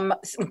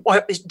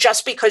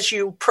 Just because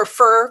you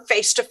prefer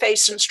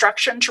face-to-face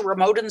instruction to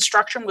remote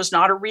instruction was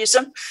not a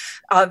reason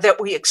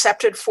that we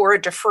accepted for a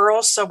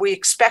deferral. So we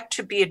expect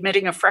to be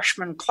admitting a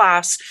freshman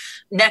class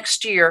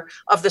next year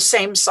of the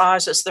same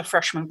size as the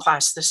freshman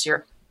class this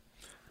year.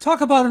 Talk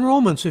about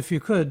enrollments, if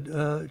you could,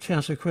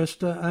 Chancellor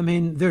Christ. I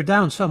mean, they're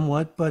down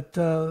somewhat, but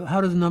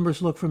how do the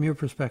numbers look from your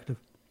perspective?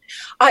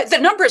 The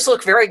numbers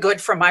look very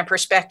good from my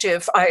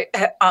perspective.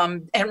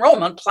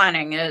 Enrollment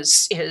planning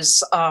is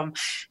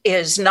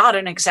not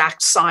an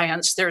exact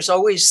science. There's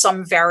always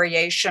some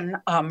variation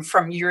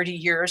from year to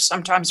year.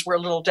 Sometimes we're a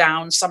little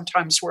down,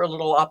 sometimes we're a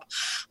little up,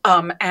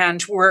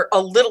 and we're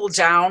a little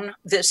down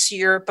this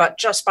year, but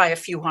just by a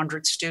few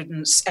hundred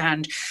students,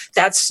 and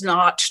that's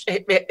not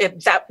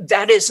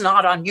that is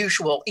not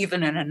unusual,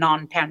 even in a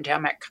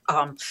non-pandemic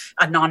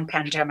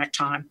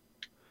time.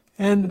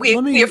 And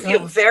we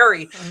feel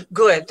very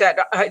good that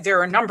there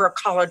are a number of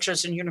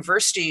colleges and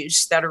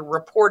universities that are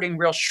reporting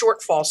real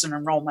shortfalls in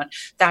enrollment.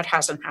 That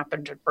hasn't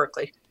happened at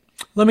Berkeley.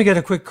 Let me get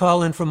a quick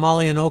call in from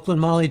Molly in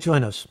Oakland. Molly,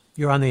 join us.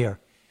 You're on the air.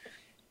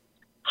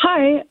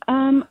 Hi.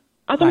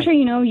 As I'm sure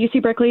you know,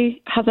 UC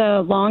Berkeley has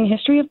a long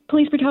history of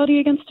police brutality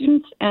against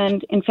students.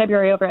 And in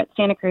February over at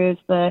Santa Cruz,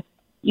 the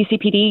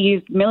UCPD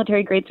used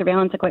military-grade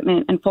surveillance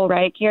equipment and full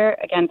riot gear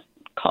against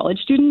college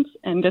students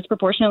and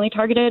disproportionately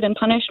targeted and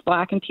punished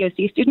Black and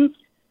POC students,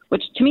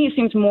 which to me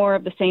seems more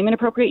of the same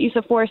inappropriate use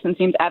of force and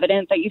seems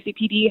evident that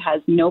UCPD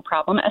has no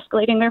problem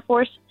escalating their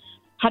force.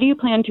 How do you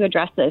plan to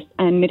address this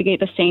and mitigate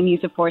the same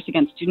use of force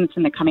against students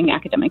in the coming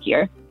academic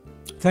year?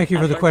 Thank you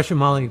for the question,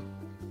 Molly.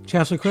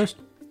 Chancellor Christ?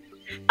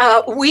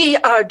 We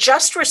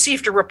just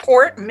received a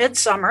report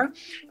midsummer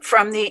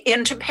from the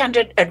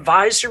Independent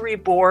Advisory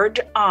Board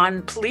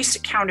on Police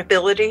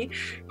Accountability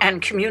and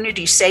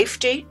Community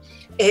Safety.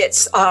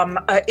 It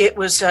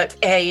was a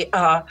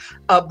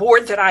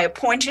board that I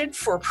appointed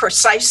for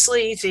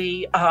precisely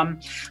the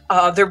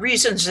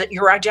reasons that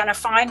you're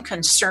identifying,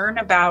 concern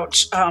about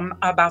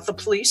the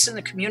police in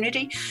the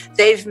community.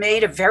 They've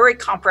made a very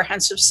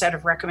comprehensive set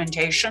of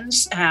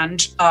recommendations,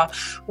 and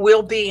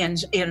we'll be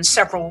in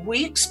several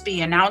weeks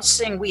be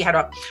announcing. We had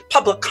a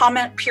public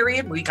comment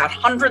period. We got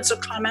hundreds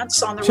of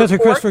comments on the Chancellor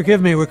report. Chris,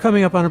 forgive me. We're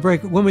coming up on a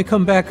break. When we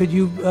come back, could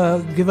you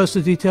give us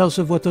the details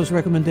of what those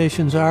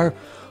recommendations are?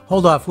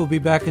 Hold off. We'll be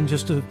back in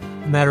just a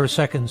matter of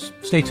seconds.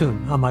 Stay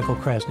tuned. I'm Michael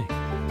Krasny.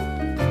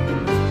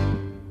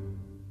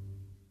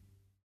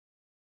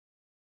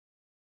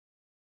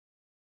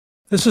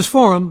 This is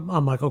Forum.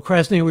 I'm Michael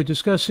Krasny. We're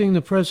discussing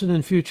the present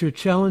and future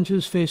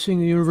challenges facing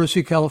the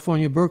University of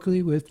California,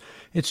 Berkeley with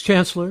its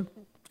Chancellor,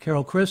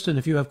 Carol Christ. And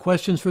if you have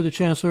questions for the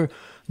Chancellor,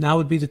 now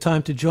would be the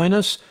time to join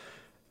us.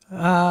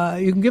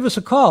 You can give us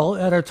a call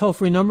at our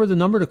toll-free number. The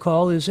number to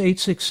call is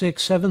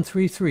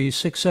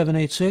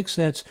 866-733-6786.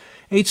 That's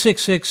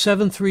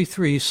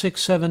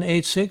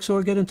 866-733-6786,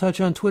 or get in touch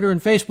on Twitter and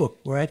Facebook.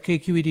 We're at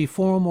KQED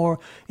Forum, or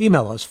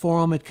email us,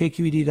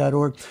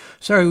 forum@kqed.org.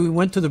 Sorry, we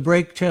went to the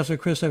break. Chancellor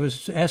Christ, I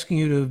was asking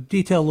you to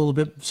detail a little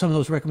bit some of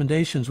those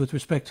recommendations with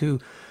respect to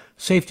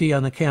safety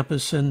on the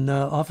campus and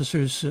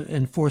officers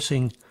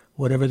enforcing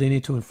whatever they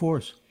need to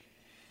enforce.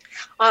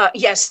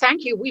 Yes,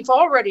 thank you. We've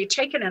already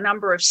taken a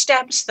number of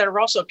steps that are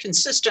also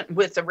consistent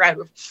with the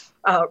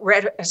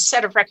read a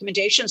set of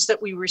recommendations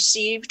that we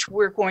received.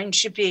 We're going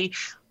to be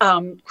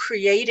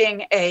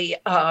creating a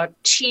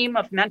team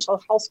of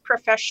mental health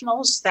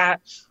professionals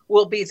that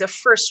will be the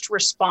first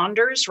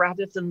responders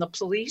rather than the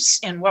police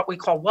in what we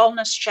call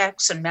wellness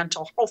checks and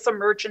mental health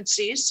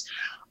emergencies.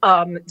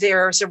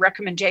 There's a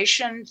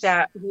recommendation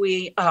that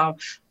we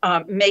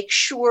make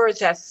sure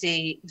that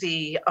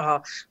the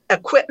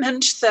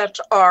equipment that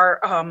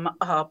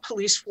our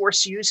police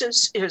force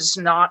uses is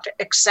not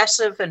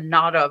excessive and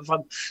not of a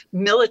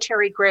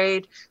military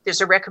grade.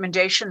 There's a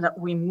recommendation that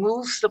we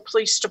move the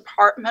police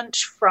department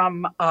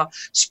from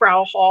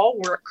Sproul Hall,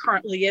 where it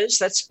currently is.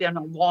 That's been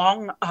a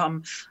long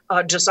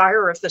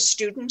desire of the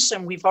students,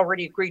 and we've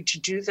already agreed to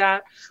do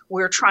that.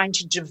 We're trying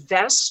to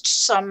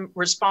divest some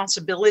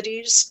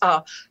responsibilities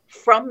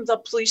from the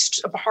police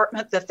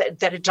department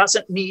that it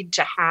doesn't need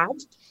to have.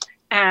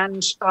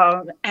 And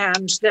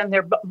then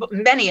there are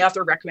many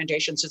other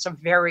recommendations. It's a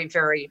very,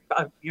 very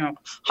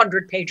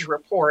 100-page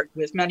report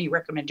with many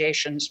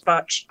recommendations,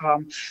 but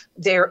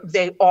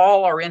they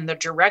all are in the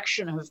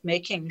direction of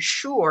making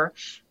sure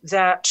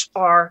that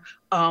our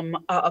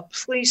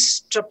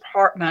police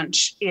department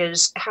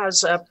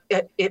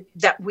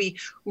that we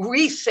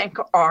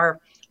rethink our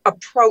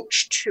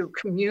approach to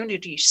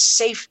community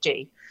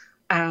safety,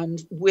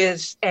 and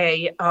with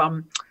a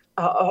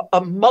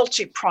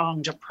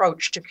multi-pronged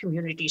approach to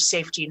community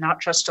safety,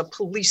 not just a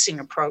policing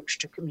approach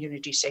to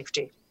community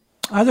safety.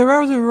 Are there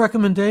other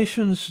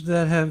recommendations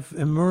that have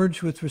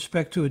emerged with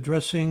respect to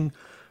addressing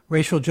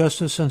racial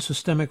justice and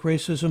systemic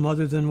racism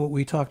other than what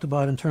we talked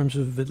about in terms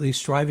of at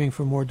least striving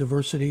for more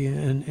diversity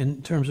and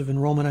in terms of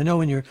enrollment? I know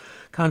in your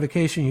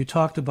convocation you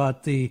talked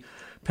about the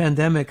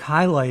pandemic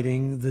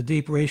highlighting the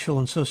deep racial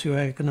and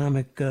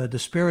socioeconomic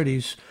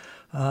disparities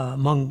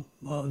among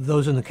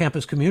those in the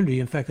campus community.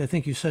 In fact, I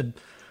think you said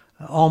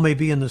all may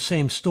be in the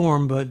same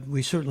storm, but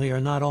we certainly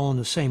are not all in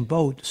the same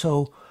boat.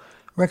 So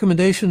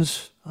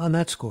recommendations on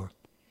that score?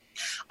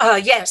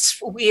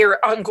 Yes, we are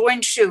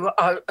going to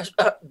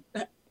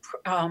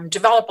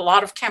develop a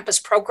lot of campus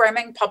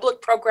programming,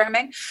 public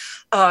programming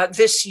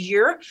this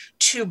year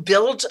to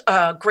build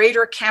a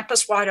greater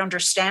campus-wide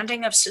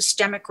understanding of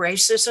systemic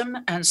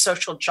racism and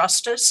social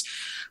justice.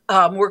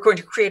 We're going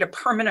to create a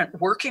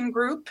permanent working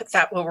group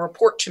that will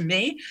report to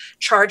me,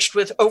 charged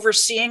with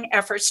overseeing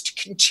efforts to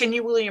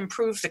continually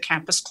improve the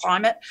campus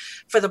climate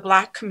for the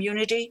Black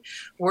community.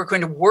 We're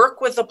going to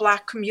work with the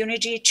Black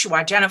community to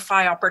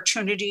identify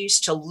opportunities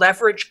to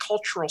leverage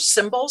cultural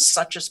symbols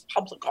such as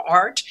public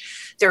art.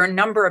 There are a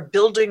number of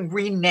building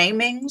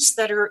renamings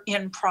that are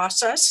in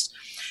process.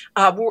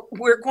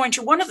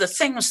 One of the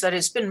things that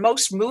has been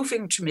most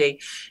moving to me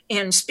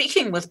in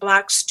speaking with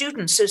Black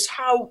students is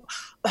how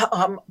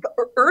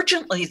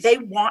urgently they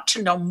want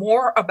to know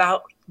more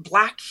about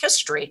Black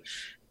history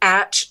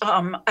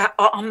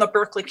on the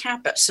Berkeley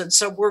campus. And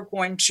so we're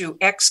going to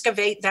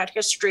excavate that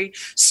history,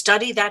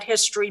 study that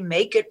history,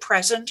 make it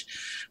present.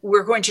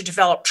 We're going to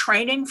develop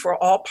training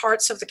for all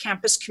parts of the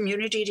campus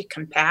community to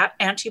combat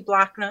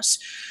anti-Blackness.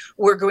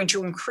 We're going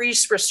to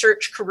increase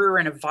research, career,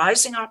 and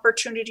advising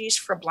opportunities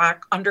for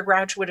Black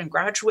undergraduate and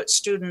graduate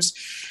students.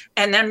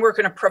 And then we're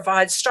going to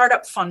provide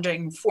startup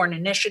funding for an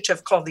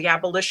initiative called the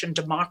Abolition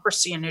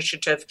Democracy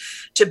Initiative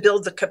to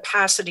build the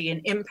capacity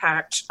and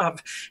impact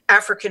of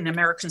African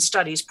American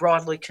studies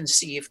broadly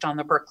conceived on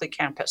the Berkeley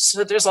campus.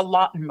 So there's a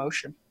lot in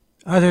motion.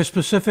 Are there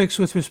specifics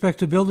with respect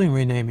to building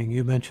renaming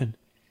you mentioned?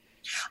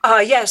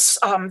 Yes,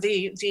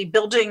 the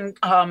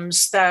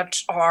buildings that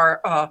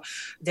are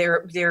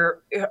their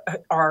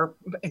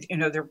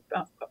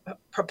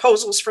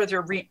proposals for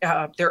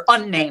their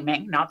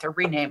unnaming, not their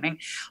renaming,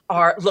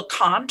 are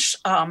LeConte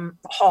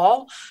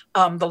Hall.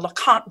 The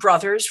LeConte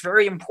brothers,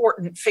 very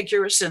important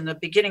figures in the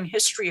beginning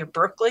history of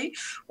Berkeley,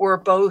 were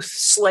both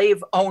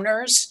slave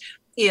owners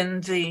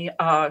in the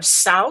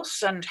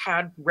South and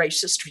had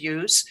racist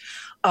views.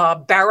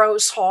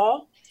 Barrows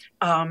Hall.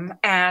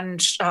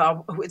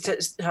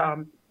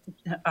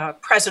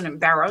 President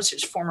Barrows,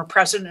 who's former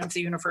president of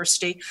the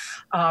university,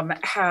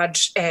 had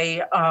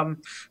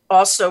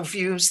also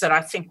views that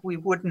I think we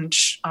wouldn't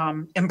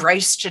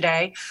embrace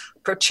today,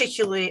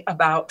 particularly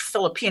about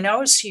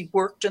Filipinos. He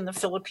worked in the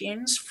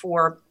Philippines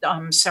for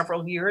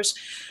several years,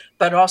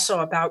 but also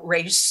about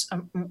race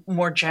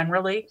more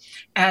generally.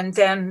 And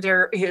then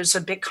there is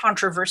a big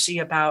controversy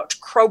about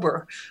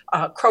Kroeber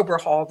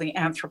Hall, the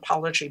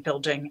anthropology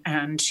building,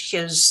 and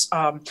his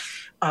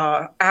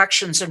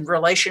actions in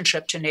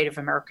relationship to Native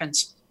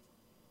Americans.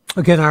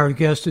 Again, our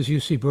guest is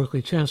UC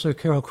Berkeley Chancellor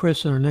Carol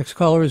Christ, and our next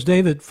caller is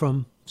David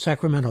from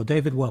Sacramento.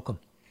 David, welcome.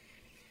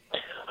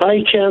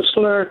 Hi,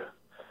 Chancellor.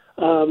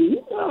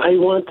 I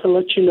want to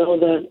let you know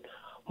that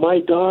my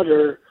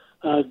daughter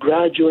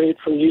graduated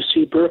from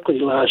UC Berkeley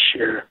last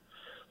year.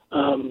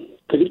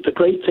 The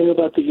great thing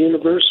about the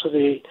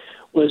university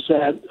was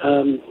that,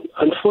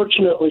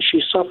 unfortunately,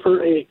 she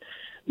suffered a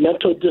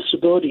mental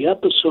disability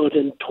episode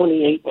in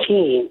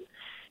 2018,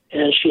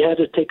 and she had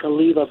to take a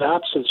leave of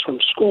absence from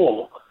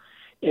school.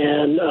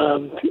 And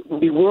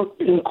we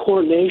worked in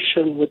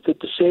coordination with the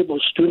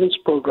Disabled Students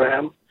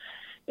Program,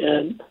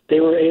 and they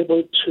were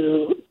able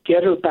to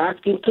get her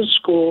back into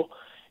school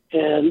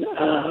and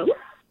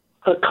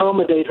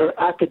accommodate her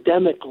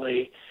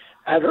academically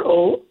at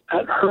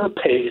her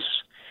pace.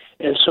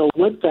 And so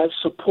with that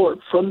support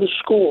from the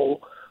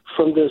school,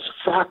 from this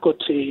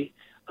faculty,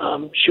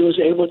 she was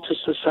able to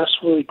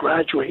successfully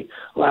graduate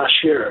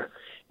last year.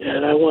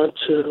 And I want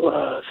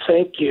to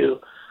thank you,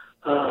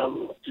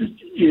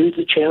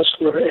 the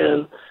Chancellor,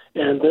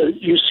 and the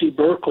UC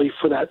Berkeley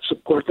for that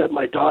support that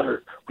my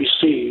daughter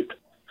received.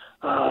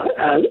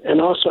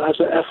 And also, as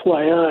a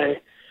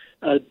FYI,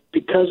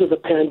 because of the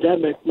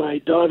pandemic, my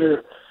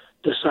daughter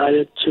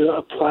decided to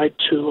apply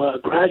to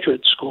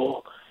graduate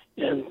school.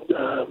 And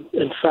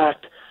in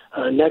fact,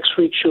 next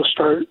week she'll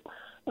start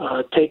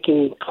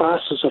taking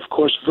classes, of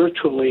course,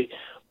 virtually,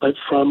 but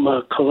from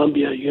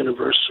Columbia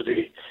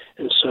University.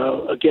 And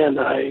so, again,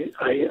 I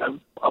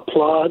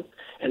applaud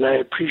and I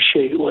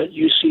appreciate what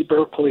UC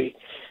Berkeley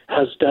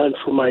has done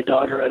for my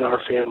daughter and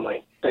our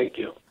family. Thank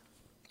you.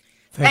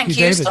 Thank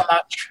you so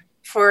much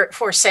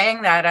for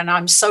saying that. And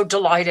I'm so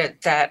delighted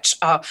that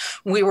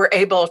we were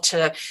able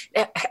to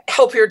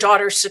help your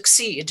daughter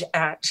succeed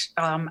at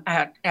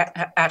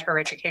her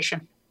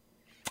education.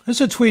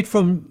 There's a tweet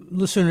from a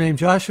listener named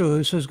Joshua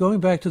who says,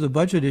 going back to the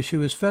budget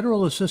issue, is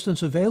federal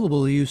assistance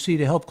available to UC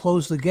to help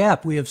close the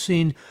gap? We have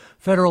seen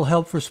federal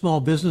help for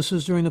small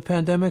businesses during the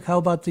pandemic. How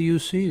about the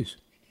UCs?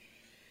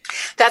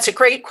 That's a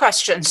great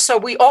question. So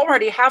we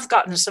already have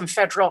gotten some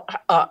federal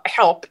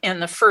help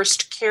in the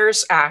first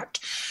CARES Act.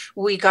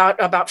 We got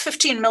about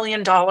 $15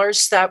 million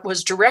that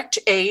was direct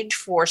aid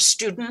for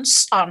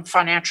students on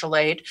financial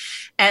aid,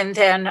 and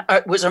then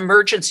it was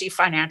emergency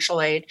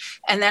financial aid,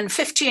 and then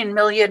 $15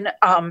 million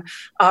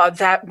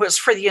that was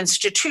for the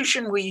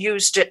institution. We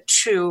used it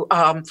to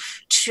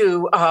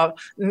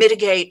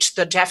mitigate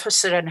the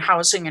deficit in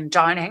housing and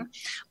dining.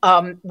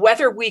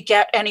 Whether we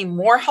get any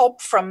more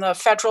help from the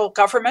federal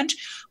government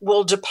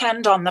will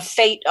depend on the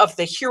fate of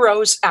the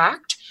HEROES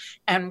Act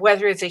and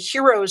whether the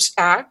HEROES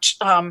Act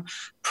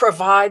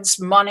provides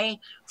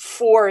money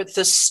for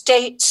the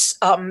states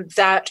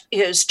that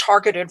is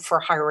targeted for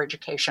higher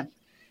education.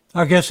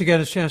 Our guest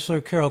again is Chancellor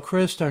Carol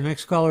Christ. Our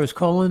next caller is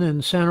Colin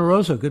in Santa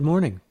Rosa. Good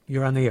morning.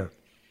 You're on the air.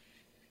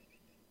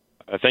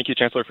 Thank you,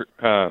 Chancellor.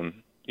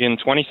 In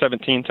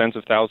 2017, tens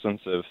of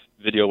thousands of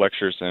video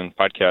lectures and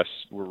podcasts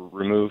were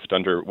removed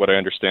under what I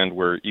understand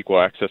were equal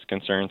access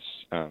concerns,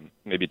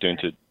 maybe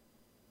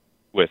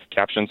with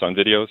captions on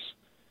videos.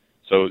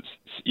 So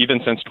even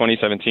since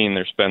 2017,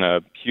 there's been a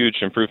huge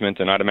improvement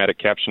in automatic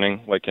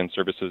captioning, like in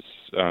services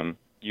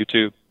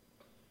YouTube.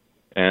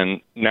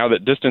 And now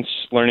that distance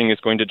learning is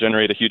going to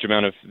generate a huge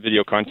amount of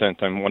video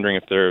content, I'm wondering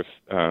if there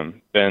have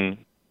been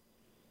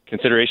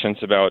considerations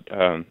about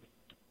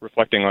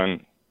reflecting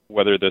on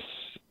whether this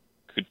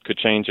could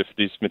change, if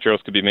these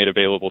materials could be made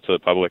available to the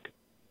public.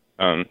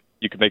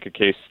 You could make a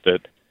case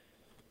that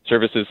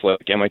services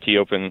like MIT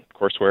Open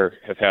Courseware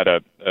have had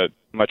a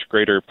much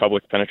greater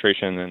public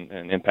penetration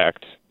and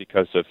impact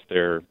because of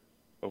their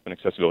open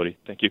accessibility.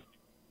 Thank you.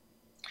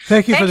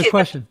 Thank you for the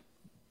question.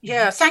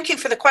 Yeah, thank you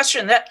for the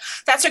question.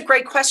 That's a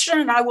great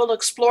question, and I will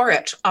explore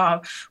it.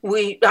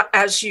 We,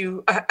 as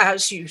you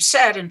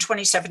said, in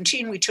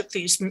 2017, we took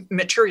these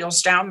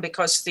materials down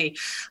because the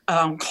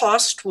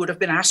cost would have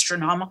been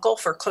astronomical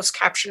for closed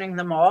captioning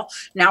them all.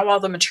 Now,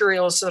 all the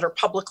materials that are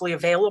publicly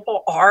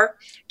available are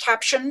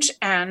captioned,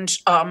 and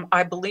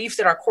I believe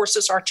that our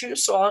courses are too.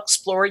 So I'll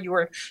explore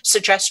your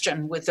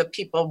suggestion with the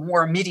people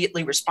more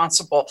immediately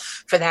responsible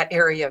for that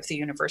area of the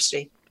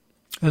university.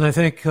 And I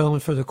thank Colin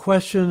for the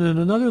question. And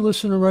another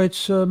listener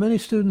writes, many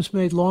students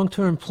made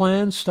long-term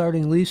plans,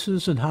 starting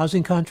leases and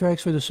housing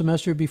contracts for the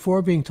semester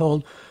before being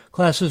told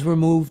classes were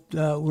moved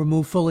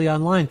fully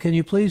online. Can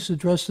you please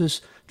address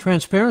this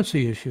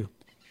transparency issue?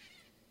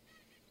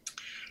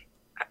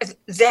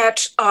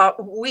 That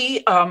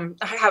we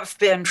have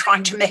been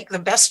trying to make the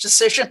best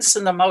decisions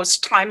in the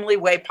most timely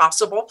way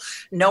possible.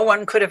 No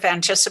one could have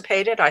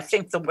anticipated, I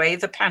think, the way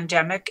the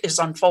pandemic is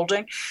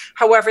unfolding.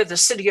 However, the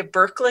city of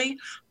Berkeley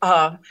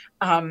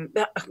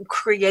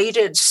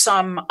created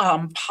some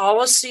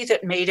policy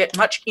that made it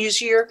much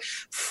easier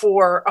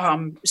for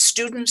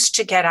students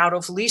to get out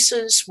of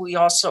leases. We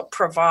also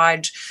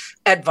provide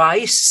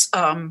advice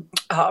from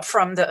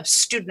the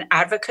Student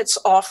Advocate's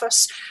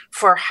Office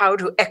for how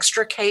to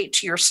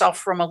extricate yourself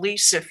from a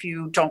lease if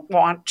you don't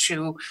want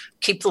to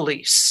keep the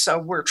lease. So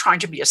we're trying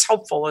to be as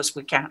helpful as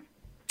we can.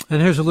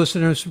 And here's a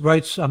listener who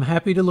writes, I'm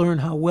happy to learn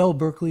how well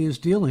Berkeley is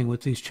dealing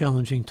with these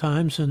challenging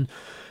times. And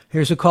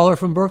here's a caller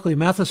from Berkeley.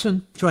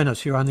 Matheson, join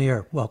us. You're on the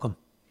air. Welcome.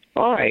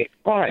 Hi.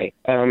 My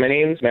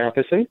name's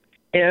Matheson,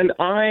 and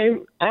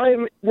I'm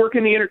work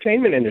in the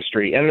entertainment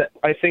industry, and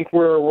I think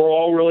we're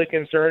all really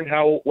concerned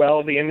how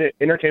well the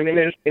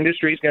entertainment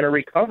industry is going to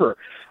recover.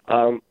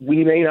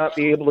 We may not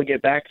be able to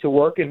get back to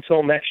work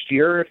until next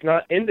year, if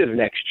not end of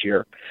next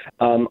year.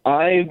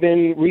 I've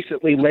been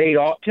recently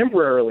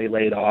temporarily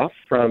laid off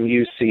from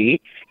UC,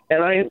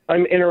 and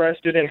I'm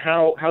interested in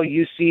how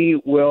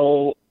UC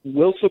will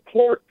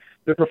support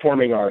the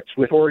performing arts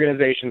with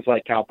organizations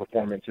like Cal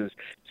Performances.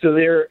 So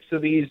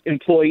these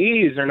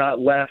employees are not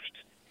left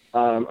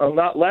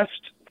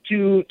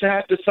to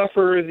have to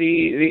suffer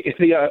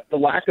the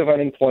lack of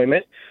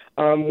unemployment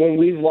when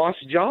we've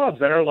lost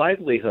jobs and our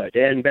livelihood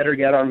and better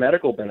get our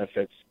medical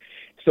benefits.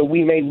 So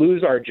we may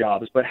lose our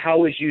jobs, but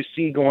how is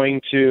UC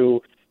going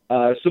to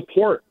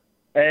support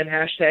and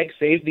hashtag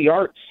save the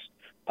arts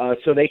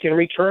so they can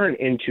return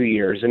in 2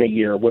 years and a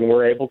year when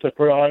we're able to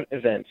put on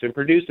events and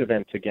produce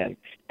events again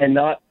and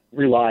not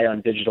rely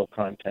on digital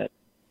content?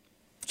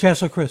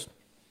 Chancellor Christ.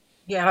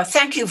 Yeah,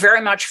 thank you very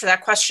much for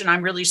that question.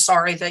 I'm really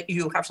sorry that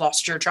you have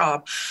lost your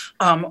job.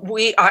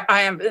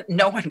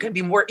 No one could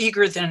be more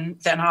eager than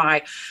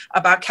I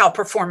about Cal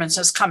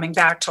Performances coming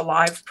back to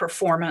live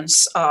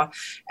performance.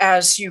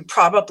 As you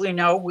probably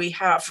know, we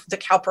have the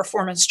Cal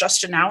Performance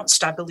just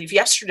announced, I believe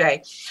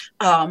yesterday,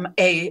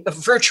 a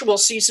virtual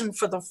season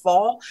for the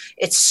fall.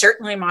 It's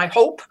certainly my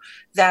hope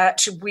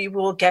that we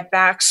will get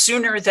back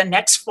sooner than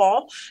next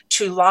fall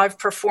to live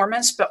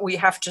performance, but we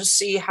have to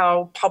see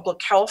how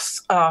public health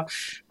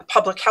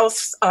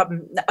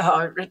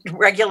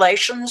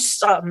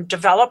regulations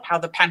develop, how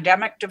the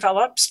pandemic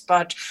develops.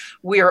 But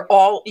we are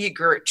all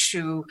eager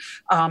to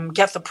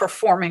get the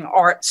performing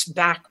arts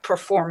back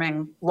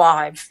performing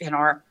live in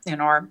our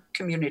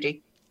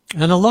community.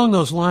 And along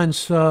those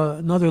lines,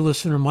 another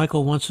listener,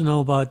 Michael, wants to know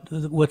about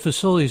what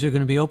facilities are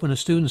going to be open to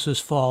students this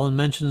fall and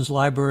mentions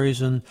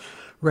libraries and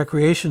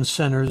recreation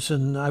centers.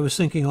 And I was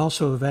thinking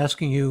also of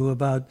asking you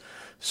about,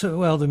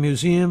 the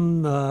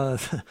museum,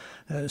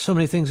 so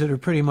many things that are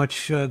pretty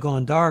much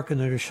gone dark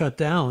and that are shut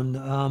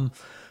down.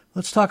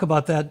 Let's talk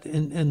about that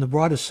in the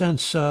broadest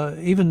sense,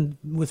 even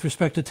with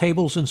respect to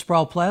tables in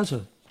Sproul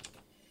Plaza.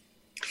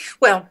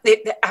 Well,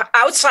 the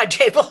outside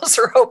tables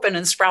are open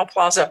in Sproul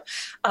Plaza,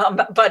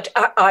 but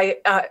I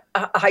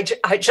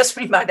just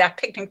mean by that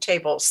picnic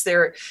tables.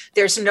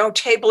 There's no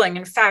tabling.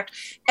 In fact,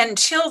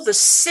 until the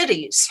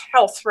city's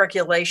health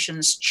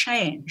regulations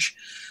change,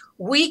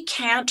 we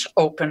can't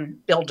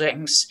open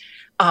buildings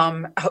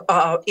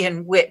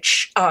in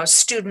which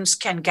students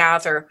can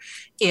gather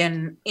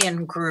in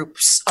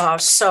groups.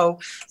 So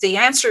the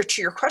answer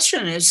to your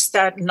question is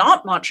that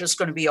not much is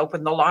going to be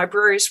open. The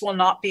libraries will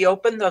not be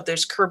open, though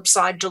there's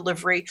curbside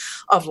delivery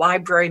of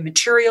library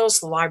materials.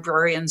 The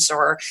librarians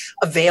are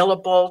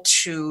available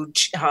to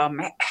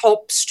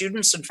help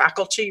students and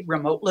faculty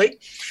remotely.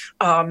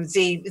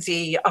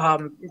 The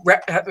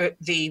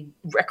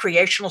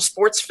recreational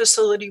sports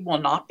facility will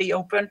not be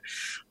open.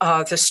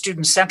 The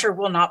student center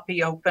will not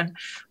be open.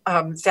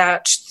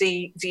 That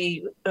the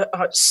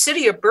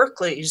city of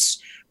Berkeley's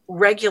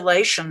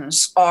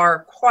regulations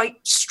are quite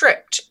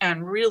strict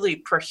and really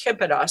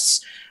prohibit us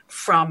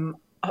from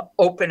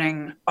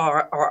opening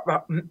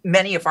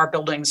many of our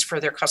buildings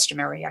for their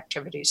customary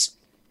activities.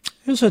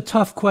 Here's a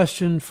tough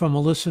question from a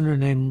listener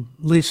named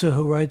Lisa,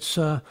 who writes,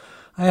 I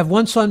have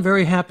one son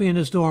very happy in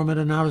his dorm at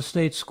an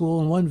out-of-state school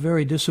and one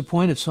very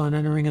disappointed son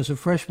entering as a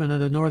freshman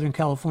at a Northern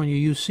California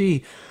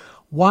UC.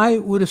 Why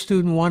would a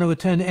student want to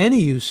attend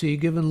any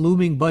UC given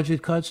looming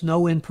budget cuts,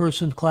 no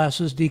in-person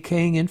classes,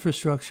 decaying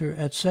infrastructure,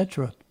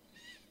 etc.?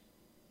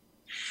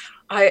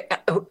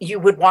 You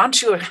would want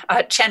to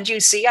attend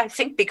UC, I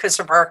think, because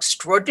of our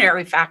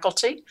extraordinary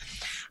faculty.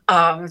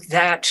 I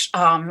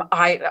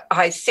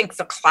think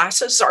the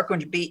classes are going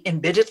to be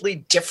admittedly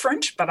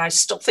different, but I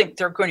still think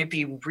they're going to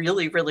be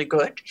really, really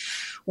good.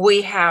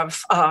 We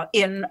have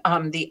in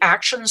the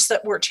actions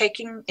that we're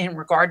taking in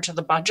regard to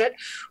the budget,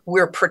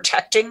 we're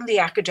protecting the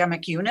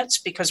academic units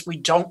because we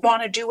don't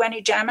want to do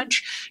any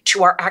damage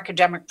to our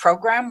academic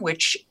program,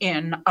 which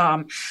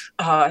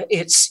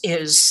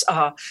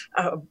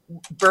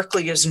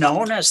Berkeley is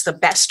known as the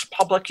best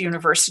public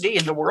university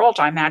in the world.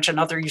 I imagine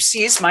other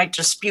UCs might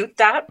dispute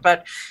that,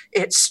 but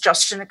it's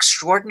just an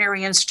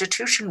extraordinary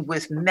institution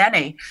with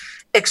many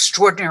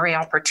extraordinary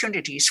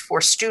opportunities for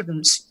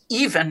students,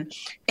 even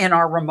in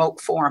our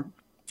remote form.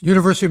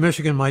 University of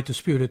Michigan might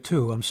dispute it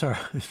too, I'm sorry,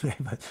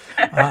 but,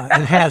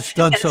 and has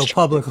done so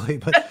publicly,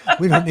 but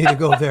we don't need to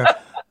go there.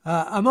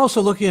 I'm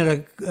also looking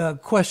at a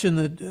question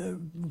that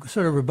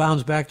sort of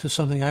rebounds back to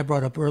something I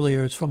brought up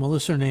earlier. It's from a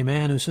listener named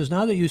Ann who says,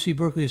 now that UC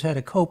Berkeley has had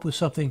to cope with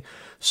something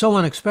so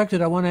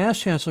unexpected, I want to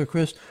ask Chancellor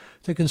Christ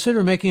to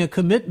consider making a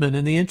commitment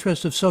in the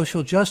interest of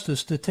social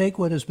justice to take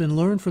what has been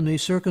learned from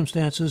these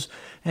circumstances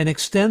and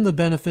extend the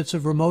benefits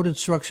of remote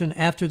instruction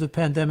after the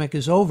pandemic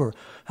is over.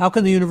 How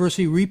can the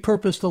university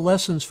repurpose the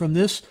lessons from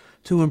this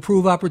to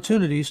improve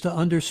opportunities to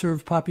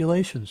underserved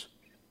populations?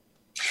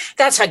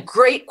 That's a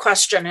great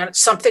question, and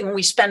it's something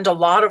we spend a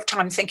lot of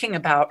time thinking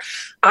about.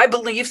 I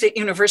believe that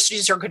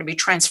universities are going to be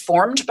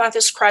transformed by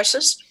this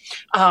crisis.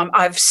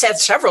 I've said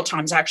several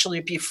times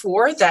actually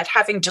before that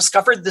having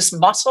discovered this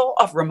muscle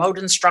of remote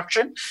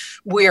instruction,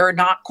 we're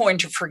not going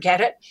to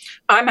forget it.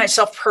 I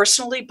myself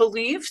personally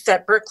believe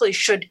that Berkeley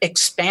should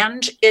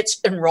expand its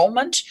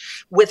enrollment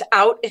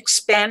without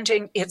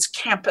expanding its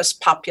campus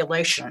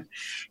population.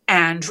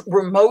 And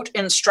remote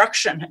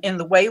instruction in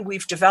the way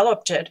we've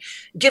developed it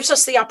gives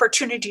us the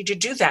opportunity to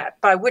do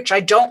that, by which I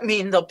don't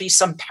mean there'll be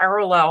some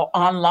parallel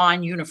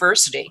online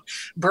university,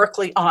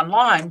 Berkeley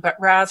Online, but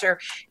rather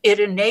it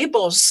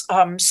enables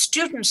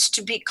students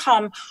to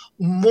become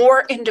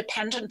more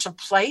independent of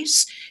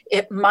place.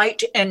 It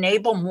might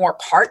enable more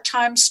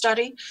part-time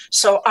study.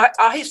 So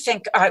I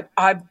think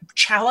I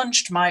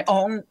challenged my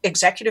own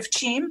executive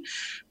team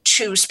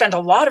to spend a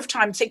lot of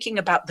time thinking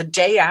about the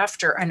day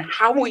after and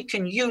how we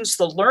can use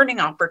the learning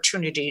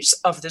opportunities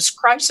of this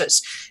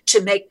crisis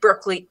to make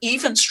Berkeley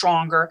even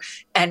stronger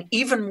and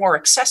even more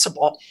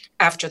accessible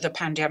after the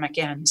pandemic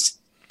ends.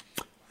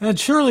 And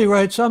Shirley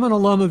writes, I'm an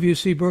alum of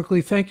UC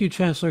Berkeley. Thank you,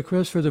 Chancellor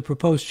Chris, for the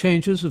proposed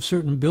changes of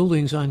certain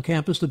buildings on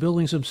campus. The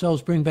buildings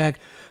themselves bring back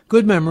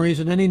good memories,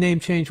 and any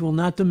name change will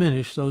not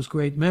diminish those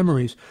great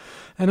memories.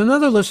 And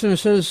another listener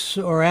says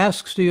or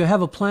asks, do you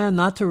have a plan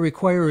not to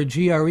require a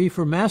GRE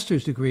for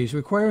master's degrees?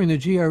 Requiring the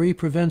GRE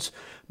prevents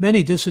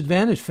many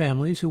disadvantaged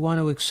families who want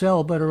to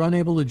excel but are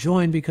unable to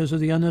join because of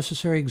the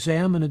unnecessary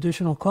exam and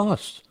additional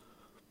costs.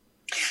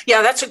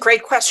 Yeah, that's a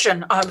great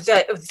question.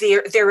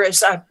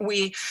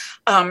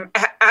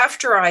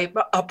 After I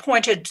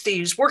appointed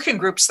these working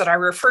groups that I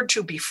referred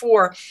to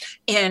before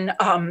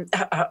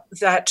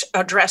that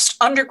addressed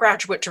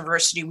undergraduate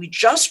diversity, we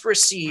just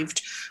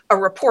received a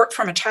report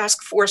from a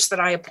task force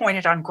that I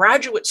appointed on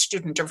graduate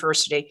student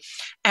diversity.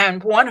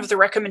 And one of the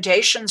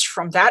recommendations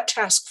from that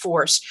task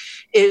force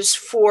is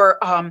for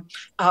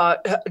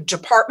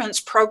departments,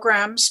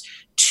 programs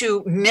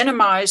to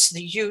minimize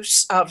the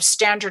use of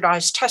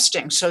standardized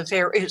testing. So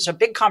there is a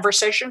big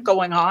conversation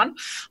going on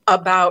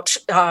about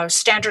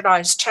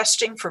standardized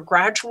testing for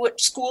graduate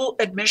school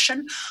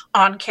admission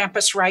on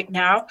campus right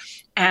now.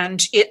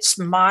 And it's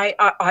my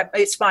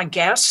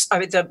guess,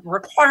 the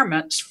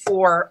requirements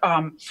for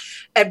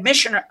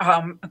admission,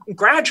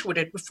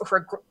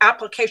 for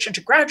application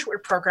to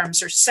graduate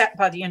programs are set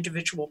by the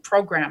individual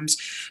programs.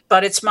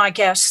 But it's my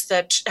guess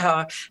that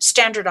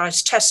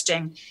standardized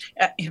testing,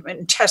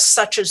 tests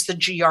such as the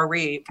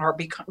GRE, are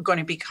going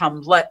to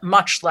become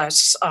much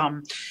less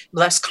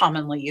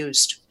commonly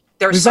used.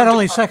 We've got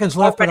only seconds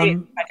left, but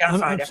I'm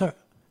sorry.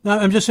 No,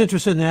 I'm just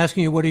interested in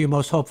asking you, what are you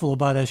most hopeful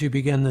about as you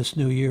begin this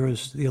new year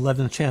as the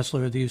 11th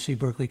Chancellor of the UC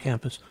Berkeley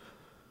campus?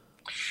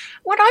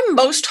 What I'm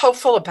most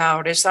hopeful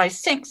about is I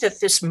think that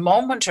this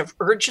moment of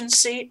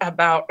urgency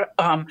about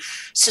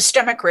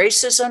systemic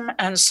racism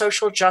and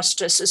social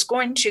justice is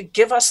going to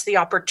give us the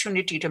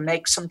opportunity to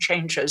make some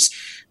changes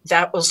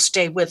that will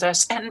stay with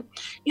us. And,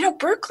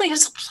 Berkeley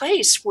is a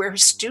place where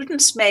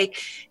students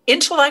make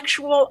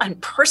intellectual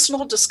and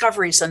personal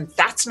discoveries, and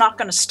that's not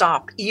going to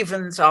stop,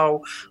 even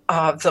though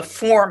the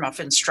form of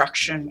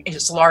instruction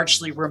is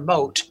largely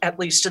remote, at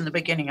least in the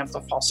beginning of the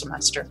fall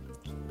semester.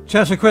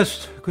 Chancellor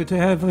Chris, good to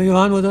have you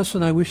on with us,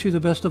 and I wish you the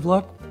best of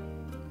luck.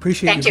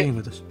 Appreciate you being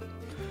with us.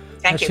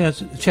 Thank you.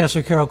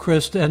 Chancellor Carol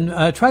Christ, and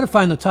try to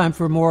find the time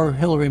for more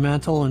Hilary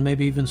Mantel and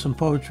maybe even some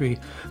poetry.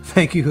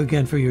 Thank you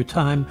again for your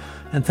time,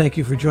 and thank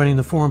you for joining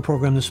the Forum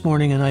program this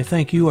morning. And I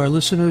thank you, our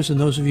listeners, and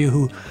those of you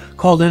who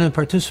called in and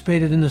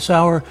participated in this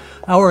hour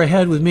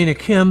ahead with Mina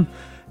Kim.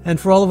 And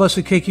for all of us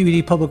at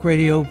KQED Public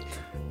Radio,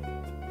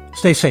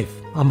 stay safe.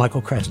 I'm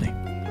Michael Krasny.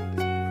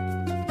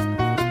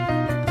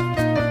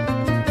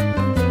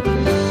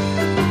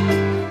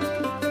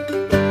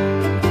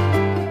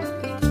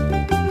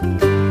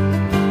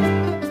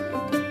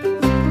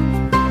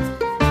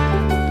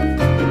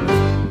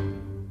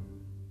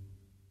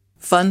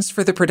 Funds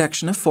for the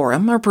production of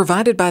Forum are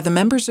provided by the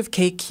members of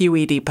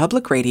KQED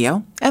Public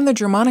Radio and the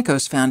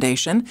Germanicos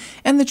Foundation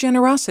and the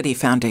Generosity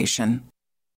Foundation.